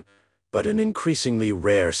Imperium, but an increasingly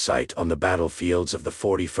rare sight on the battlefields of the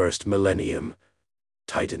 41st millennium.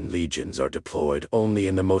 Titan legions are deployed only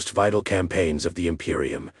in the most vital campaigns of the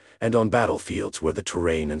Imperium, and on battlefields where the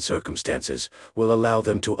terrain and circumstances will allow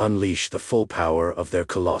them to unleash the full power of their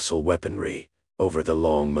colossal weaponry. Over the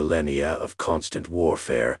long millennia of constant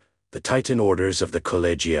warfare, the Titan orders of the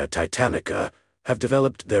Collegia Titanica have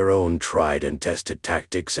developed their own tried and tested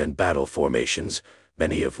tactics and battle formations,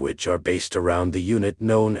 many of which are based around the unit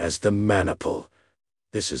known as the Maniple.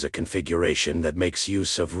 This is a configuration that makes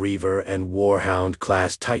use of Reaver and Warhound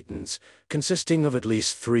class Titans, consisting of at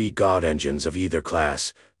least 3 God engines of either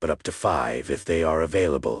class, but up to 5 if they are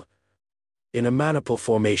available. In a Maniple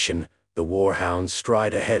formation, the Warhounds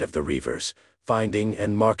stride ahead of the Reavers, finding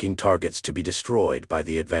and marking targets to be destroyed by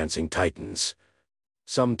the advancing Titans.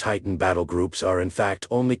 Some Titan battle groups are in fact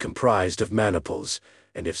only comprised of Maniples,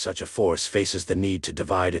 and if such a force faces the need to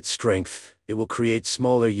divide its strength, it will create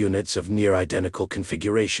smaller units of near-identical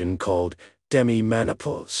configuration called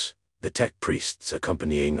demi-maniples. The tech priests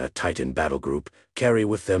accompanying a Titan battle group carry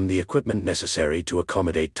with them the equipment necessary to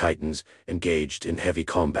accommodate Titans engaged in heavy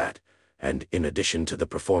combat, and in addition to the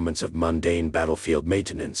performance of mundane battlefield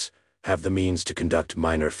maintenance, have the means to conduct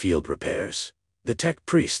minor field repairs. The tech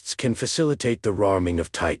priests can facilitate the rearming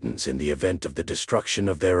of Titans in the event of the destruction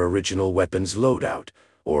of their original weapons loadout,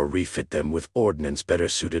 or refit them with ordnance better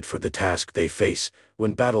suited for the task they face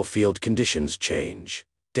when battlefield conditions change.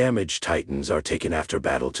 Damaged Titans are taken after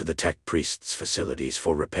battle to the tech priests' facilities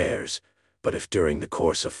for repairs, but if during the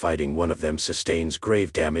course of fighting one of them sustains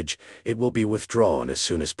grave damage, it will be withdrawn as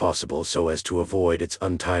soon as possible so as to avoid its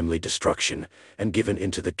untimely destruction, and given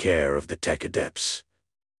into the care of the tech adepts.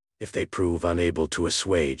 If they prove unable to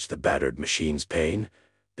assuage the battered machine's pain,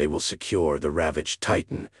 they will secure the ravaged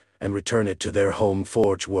Titan and return it to their home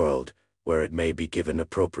forge world, where it may be given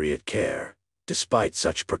appropriate care. Despite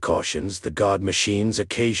such precautions, the god machines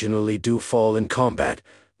occasionally do fall in combat,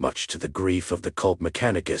 much to the grief of the cult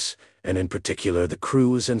Mechanicus, and in particular the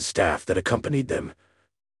crews and staff that accompanied them.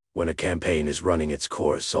 When a campaign is running its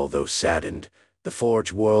course, although saddened, the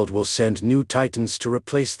Forge world will send new titans to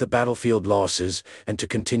replace the battlefield losses and to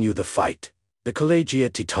continue the fight. The Collegia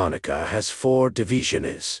Titanica has 4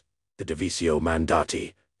 divisiones: the Divisio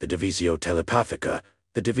Mandati, the Divisio Telepathica,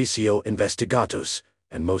 the Divisio Investigatus,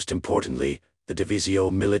 and most importantly, the Divisio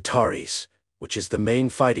Militaris, which is the main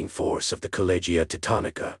fighting force of the Collegia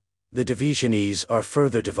Titanica. The divisiones are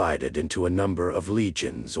further divided into a number of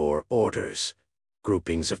legions or orders,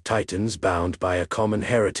 groupings of titans bound by a common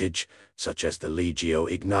heritage, such as the Legio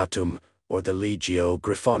Ignatum or the Legio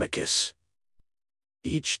Griffonicus.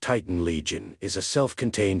 Each Titan Legion is a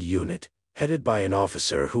self-contained unit, headed by an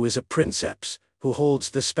officer who is a princeps, who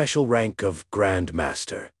holds the special rank of Grand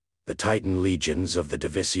Master. The Titan Legions of the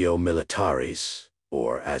Divisio Militaris,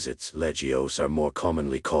 or as its legios are more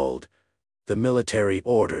commonly called, the military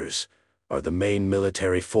orders, are the main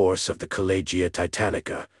military force of the Collegia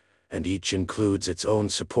Titanica, and each includes its own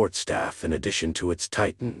support staff in addition to its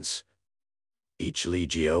titans. Each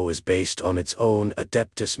legio is based on its own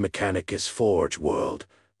Adeptus Mechanicus forge world,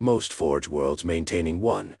 most forge worlds maintaining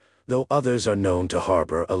one, though others are known to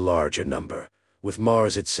harbor a larger number, with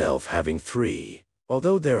Mars itself having 3.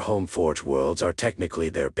 Although their home forge worlds are technically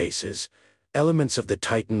their bases, elements of the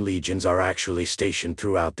Titan legions are actually stationed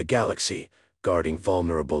throughout the galaxy, guarding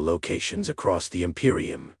vulnerable locations across the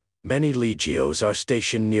Imperium. Many legios are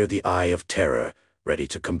stationed near the Eye of Terror, ready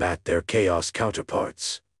to combat their Chaos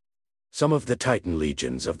counterparts. Some of the Titan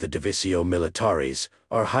legions of the Divisio Militaris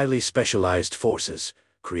are highly specialized forces,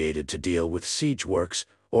 created to deal with siege works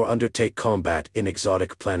or undertake combat in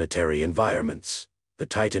exotic planetary environments. The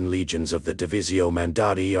Titan legions of the Divisio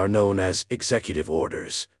Mandati are known as executive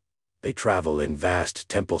orders. They travel in vast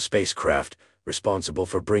temple spacecraft, responsible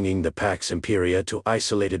for bringing the Pax Imperia to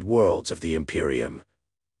isolated worlds of the Imperium.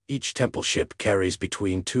 Each temple ship carries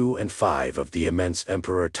between 2 and 5 of the immense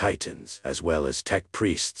Emperor Titans, as well as tech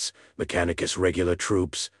priests, Mechanicus regular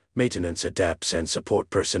troops, maintenance adepts and support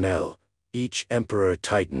personnel. Each Emperor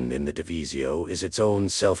Titan in the Divisio is its own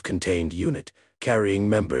self-contained unit, carrying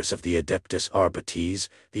members of the Adeptus Arbites,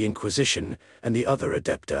 the Inquisition, and the other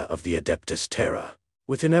Adepta of the Adeptus Terra.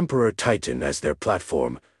 With an Emperor Titan as their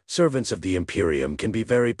platform, servants of the Imperium can be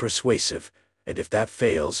very persuasive, and if that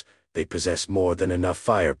fails, they possess more than enough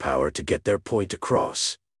firepower to get their point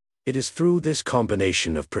across. It is through this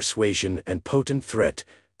combination of persuasion and potent threat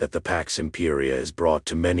that the Pax Imperia is brought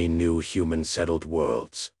to many new human-settled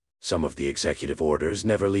worlds. Some of the executive orders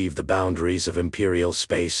never leave the boundaries of imperial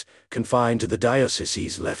space, confined to the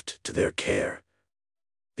dioceses left to their care.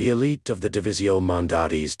 The elite of the Divisio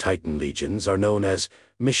Mandati's Titan legions are known as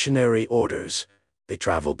missionary orders. They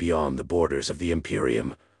travel beyond the borders of the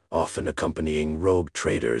Imperium, often accompanying rogue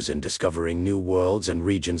traders in discovering new worlds and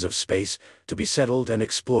regions of space to be settled and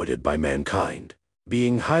exploited by mankind.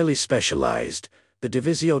 Being highly specialized, the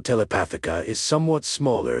Divisio Telepathica is somewhat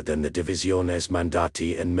smaller than the Divisiones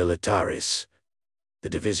Mandati and Militaris. The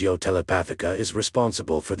Divisio Telepathica is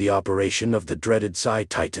responsible for the operation of the dreaded Psi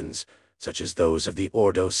Titans, such as those of the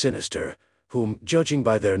Ordo Sinister, whom, judging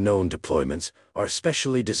by their known deployments, are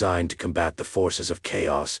specially designed to combat the forces of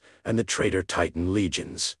Chaos and the traitor Titan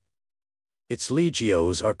legions. Its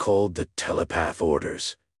legios are called the Telepath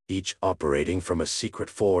Orders, each operating from a secret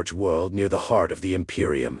forge world near the heart of the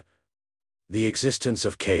Imperium. The existence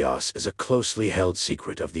of Chaos is a closely held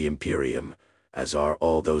secret of the Imperium, as are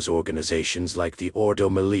all those organizations like the Ordo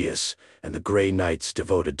Malleus and the Grey Knights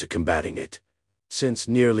devoted to combating it. Since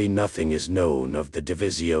nearly nothing is known of the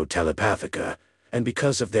Divisio Telepathica, and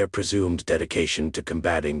because of their presumed dedication to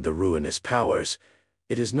combating the ruinous powers,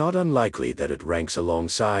 it is not unlikely that it ranks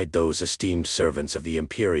alongside those esteemed servants of the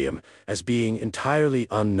Imperium as being entirely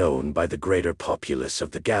unknown by the greater populace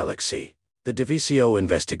of the galaxy. The Divisio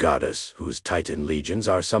Investigatus, whose Titan legions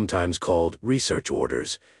are sometimes called research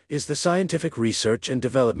orders, is the scientific research and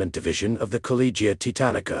development division of the Collegia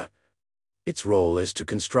Titanica. Its role is to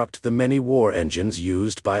construct the many war engines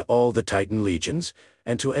used by all the Titan legions,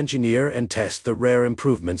 and to engineer and test the rare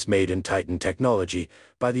improvements made in Titan technology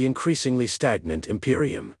by the increasingly stagnant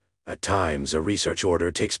Imperium. At times, a research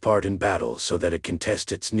order takes part in battle so that it can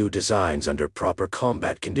test its new designs under proper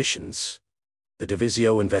combat conditions. The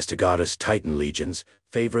Divisio Investigatus Titan Legions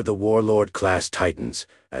favor the Warlord-class Titans,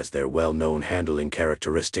 as their well-known handling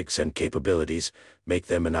characteristics and capabilities make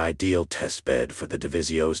them an ideal testbed for the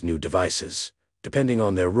Divisio's new devices. Depending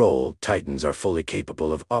on their role, Titans are fully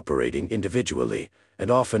capable of operating individually, and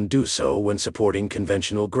often do so when supporting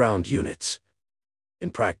conventional ground units. In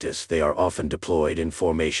practice, they are often deployed in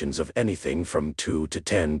formations of anything from 2 to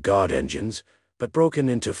 10 God Engines, but broken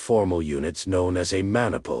into formal units known as a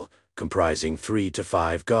maniple, comprising 3 to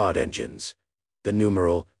 5 God Engines. The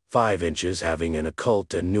numeral 5 inches having an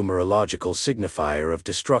occult and numerological signifier of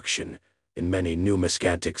destruction, in many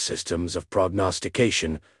numismatic systems of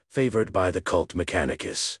prognostication favored by the cult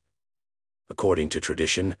Mechanicus. According to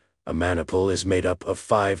tradition, a maniple is made up of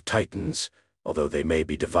 5 Titans, although they may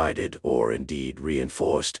be divided, or indeed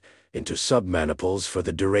reinforced, into sub-maniples for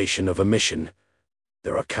the duration of a mission.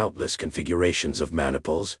 There are countless configurations of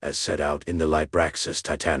maniples, as set out in the Collegia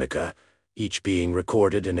Titanica, each being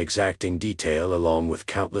recorded in exacting detail along with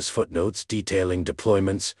countless footnotes detailing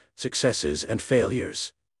deployments, successes, and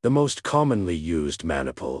failures. The most commonly used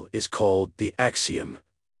maniple is called the Axiom.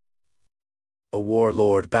 A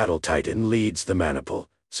Warlord Battle Titan leads the maniple,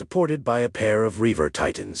 supported by a pair of Reaver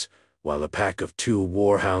Titans, while a pack of 2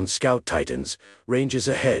 Warhound Scout Titans ranges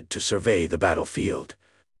ahead to survey the battlefield.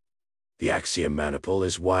 The Axiom maniple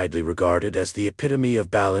is widely regarded as the epitome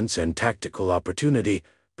of balance and tactical opportunity,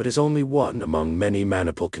 but is only one among many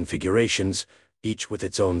maniple configurations, each with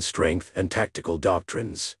its own strength and tactical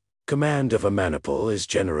doctrines. Command of a maniple is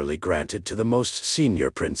generally granted to the most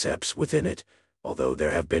senior princeps within it, although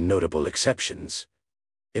there have been notable exceptions.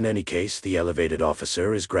 In any case, the elevated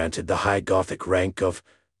officer is granted the high Gothic rank of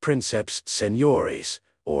Princeps Seniores,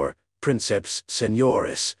 or Princeps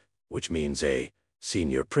Senioris, which means a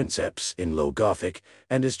senior princeps in Low Gothic,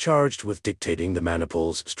 and is charged with dictating the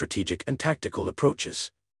maniple's strategic and tactical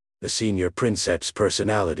approaches. The senior princeps'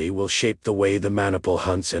 personality will shape the way the maniple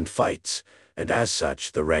hunts and fights, and as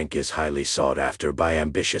such the rank is highly sought after by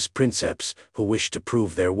ambitious princeps who wish to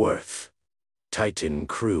prove their worth. Titan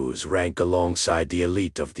crews rank alongside the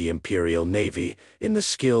elite of the Imperial Navy in the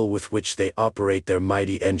skill with which they operate their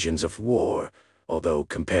mighty engines of war, although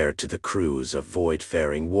compared to the crews of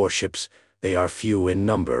void-faring warships, they are few in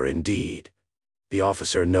number indeed. The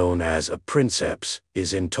officer known as a princeps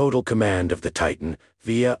is in total command of the Titan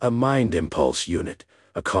via a mind impulse unit,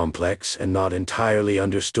 a complex and not entirely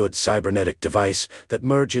understood cybernetic device that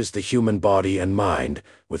merges the human body and mind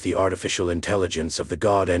with the artificial intelligence of the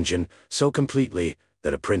God Engine so completely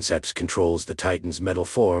that a princeps controls the Titan's metal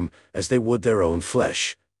form as they would their own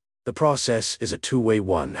flesh. The process is a two-way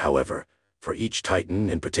one, however. For each Titan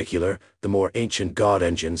in particular, the more ancient God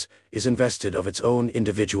Engines is invested of its own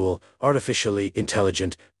individual, artificially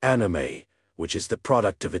intelligent anime, which is the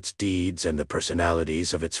product of its deeds and the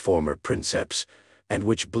personalities of its former princeps, and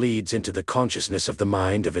which bleeds into the consciousness of the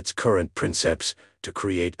mind of its current princeps to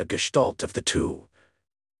create a gestalt of the two.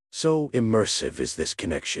 So immersive is this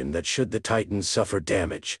connection that should the Titans suffer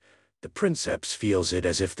damage, the princeps feels it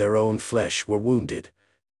as if their own flesh were wounded.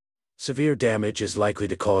 Severe damage is likely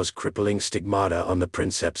to cause crippling stigmata on the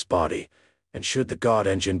princeps' body, and should the God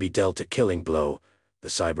Engine be dealt a killing blow, the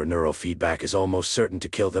cyber-neural feedback is almost certain to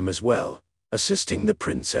kill them as well. Assisting the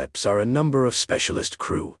princeps are a number of specialist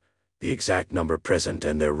crew, the exact number present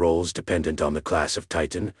and their roles dependent on the class of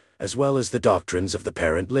Titan, as well as the doctrines of the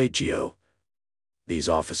parent Legio. These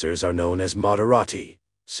officers are known as Moderati,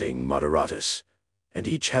 sing Moderatus, and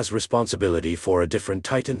each has responsibility for a different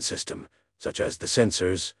Titan system, such as the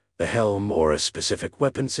sensors, the helm, or a specific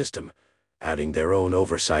weapon system, adding their own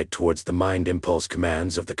oversight towards the mind impulse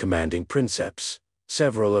commands of the commanding princeps.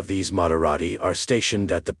 Several of these Moderati are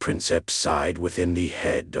stationed at the princeps' side within the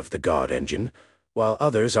head of the God Engine, while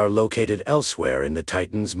others are located elsewhere in the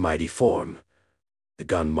Titan's mighty form. The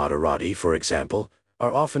gun Moderati, for example,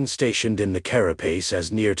 are often stationed in the carapace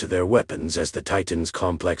as near to their weapons as the Titan's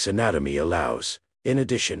complex anatomy allows. In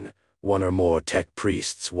addition, one or more tech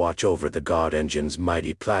priests watch over the God Engine's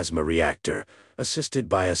mighty plasma reactor, assisted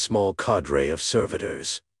by a small cadre of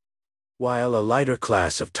servitors. While a lighter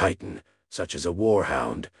class of Titan, such as a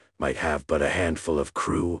Warhound, might have but a handful of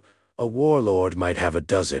crew, a Warlord might have a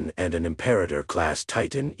dozen, and an Imperator-class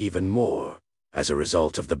Titan even more. As a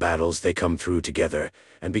result of the battles they come through together,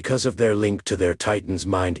 and because of their link to their Titan's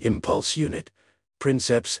mind impulse unit,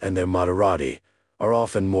 princeps and their Moderati are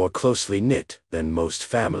often more closely knit than most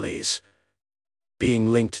families.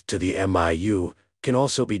 Being linked to the MIU can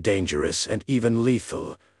also be dangerous and even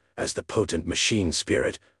lethal, as the potent machine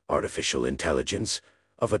spirit, artificial intelligence,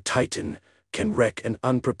 of a Titan can wreck an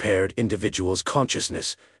unprepared individual's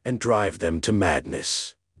consciousness and drive them to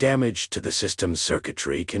madness. Damage to the system's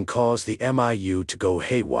circuitry can cause the MIU to go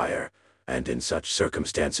haywire, and in such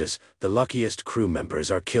circumstances, the luckiest crew members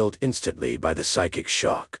are killed instantly by the psychic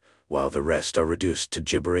shock, while the rest are reduced to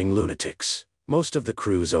gibbering lunatics. Most of the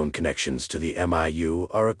crew's own connections to the MIU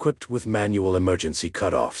are equipped with manual emergency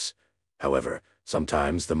cutoffs. However,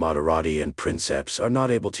 sometimes the Moderati and Princeps are not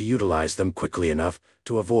able to utilize them quickly enough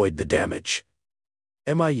to avoid the damage.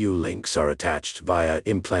 MIU links are attached via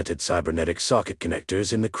implanted cybernetic socket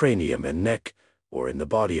connectors in the cranium and neck, or in the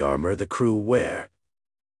body armor the crew wear.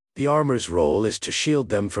 The armor's role is to shield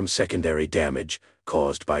them from secondary damage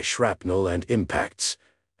caused by shrapnel and impacts,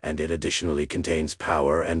 and it additionally contains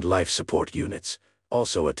power and life support units,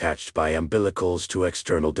 also attached by umbilicals to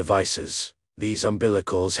external devices. These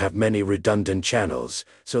umbilicals have many redundant channels,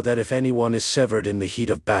 so that if anyone is severed in the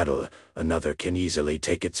heat of battle, another can easily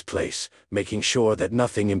take its place, making sure that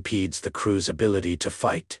nothing impedes the crew's ability to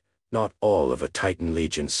fight. Not all of a Titan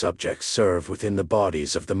Legion's subjects serve within the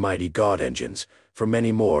bodies of the mighty god engines, for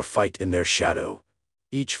many more fight in their shadow.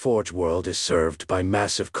 Each Forge world is served by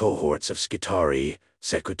massive cohorts of Scutari,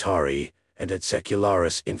 Secutari, and et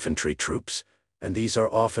Secularis infantry troops, and these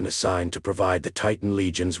are often assigned to provide the Titan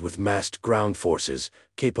legions with massed ground forces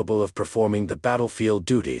capable of performing the battlefield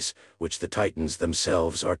duties which the Titans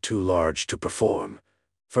themselves are too large to perform.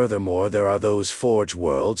 Furthermore, there are those Forge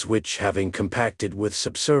worlds which, having compacted with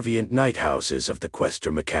subservient night houses of the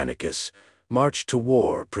Questor Mechanicus, march to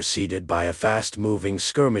war preceded by a fast-moving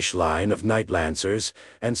skirmish line of Night Lancers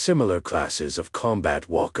and similar classes of combat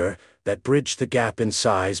walker that bridge the gap in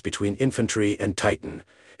size between infantry and Titan,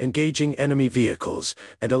 engaging enemy vehicles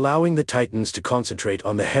and allowing the Titans to concentrate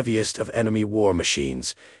on the heaviest of enemy war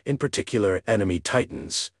machines, in particular enemy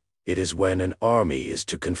Titans. It is when an army is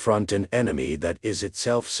to confront an enemy that is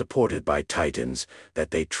itself supported by Titans that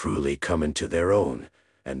they truly come into their own,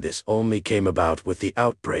 and this only came about with the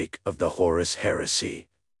outbreak of the Horus heresy.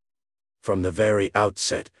 From the very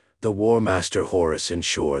outset, the War Master Horus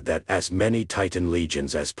ensured that as many Titan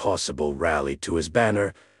legions as possible rallied to his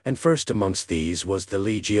banner, and first amongst these was the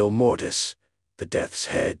Legio Mortis, the Death's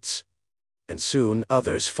Heads. And soon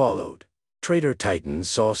others followed. Traitor Titans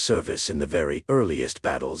saw service in the very earliest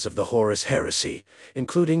battles of the Horus heresy,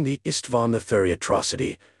 including the Istvan III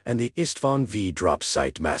atrocity and the Istvan V drop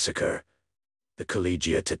site massacre. The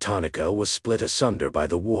Collegia Titanica was split asunder by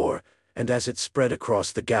the war, and as it spread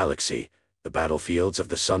across the galaxy, the battlefields of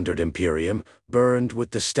the sundered Imperium burned with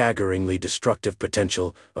the staggeringly destructive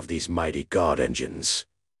potential of these mighty god engines.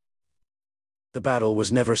 The battle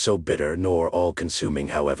was never so bitter nor all-consuming,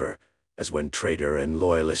 however, as when traitor and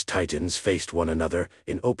loyalist Titans faced one another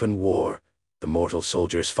in open war, the mortal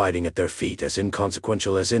soldiers fighting at their feet as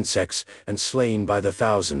inconsequential as insects and slain by the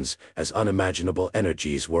thousands as unimaginable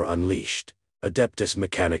energies were unleashed. Adeptus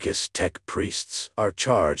Mechanicus tech priests are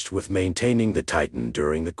charged with maintaining the Titan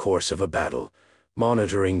during the course of a battle,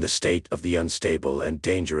 monitoring the state of the unstable and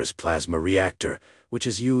dangerous plasma reactor, which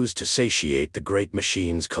is used to satiate the great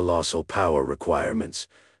machine's colossal power requirements,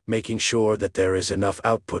 making sure that there is enough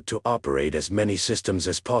output to operate as many systems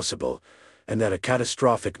as possible, and that a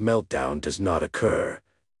catastrophic meltdown does not occur.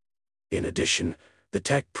 In addition, the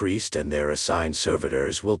tech priest and their assigned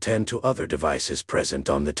servitors will tend to other devices present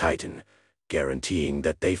on the Titan, guaranteeing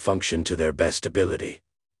that they function to their best ability.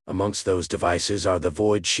 Amongst those devices are the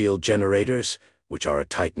void shield generators, which are a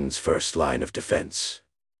Titan's first line of defense.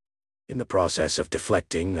 In the process of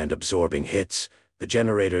deflecting and absorbing hits, the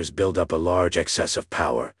generators build up a large excess of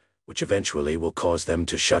power, which eventually will cause them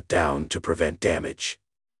to shut down to prevent damage.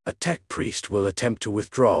 A tech priest will attempt to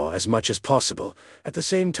withdraw as much as possible, at the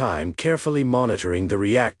same time carefully monitoring the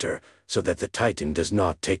reactor so that the Titan does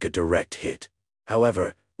not take a direct hit.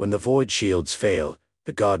 However, when the void shields fail,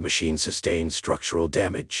 the god machine sustains structural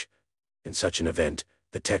damage. In such an event,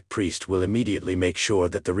 the tech priest will immediately make sure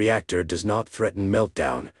that the reactor does not threaten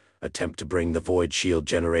meltdown, attempt to bring the void shield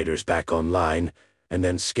generators back online, and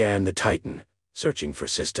then scan the Titan, searching for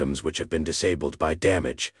systems which have been disabled by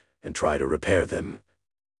damage, and try to repair them.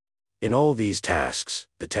 In all these tasks,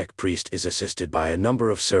 the tech priest is assisted by a number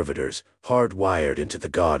of servitors, hardwired into the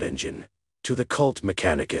god engine. To the cult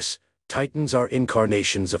Mechanicus, Titans are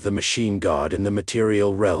incarnations of the machine god in the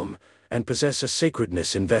material realm, and possess a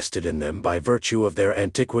sacredness invested in them by virtue of their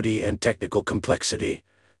antiquity and technical complexity.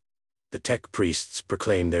 The tech priests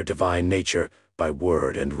proclaim their divine nature by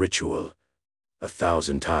word and ritual.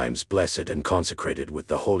 1,000 times blessed and consecrated with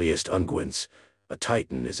the holiest unguents, a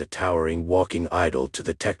Titan is a towering walking idol to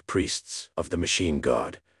the tech priests of the machine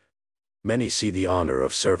god. Many see the honor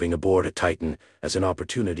of serving aboard a Titan as an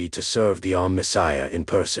opportunity to serve the Messiah in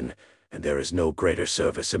person, and there is no greater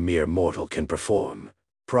service a mere mortal can perform.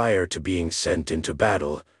 Prior to being sent into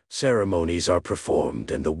battle, Ceremonies are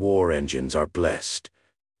performed and the war engines are blessed.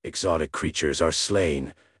 Exotic creatures are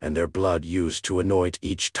slain, and their blood used to anoint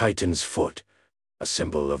each Titan's foot, a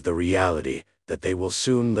symbol of the reality that they will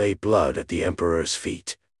soon lay blood at the Emperor's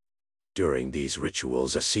feet. During these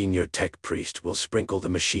rituals, a senior tech priest will sprinkle the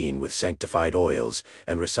machine with sanctified oils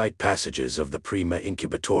and recite passages of the Prima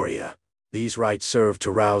Incubatoria. These rites serve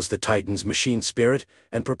to rouse the Titan's machine spirit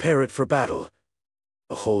and prepare it for battle.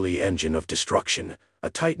 A holy engine of destruction, a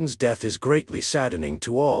Titan's death is greatly saddening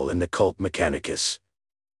to all in the cult Mechanicus.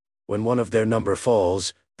 When one of their number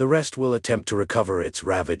falls, the rest will attempt to recover its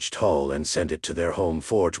ravaged hull and send it to their home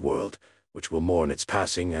Forge world, which will mourn its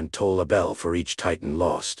passing and toll a bell for each Titan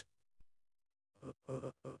lost.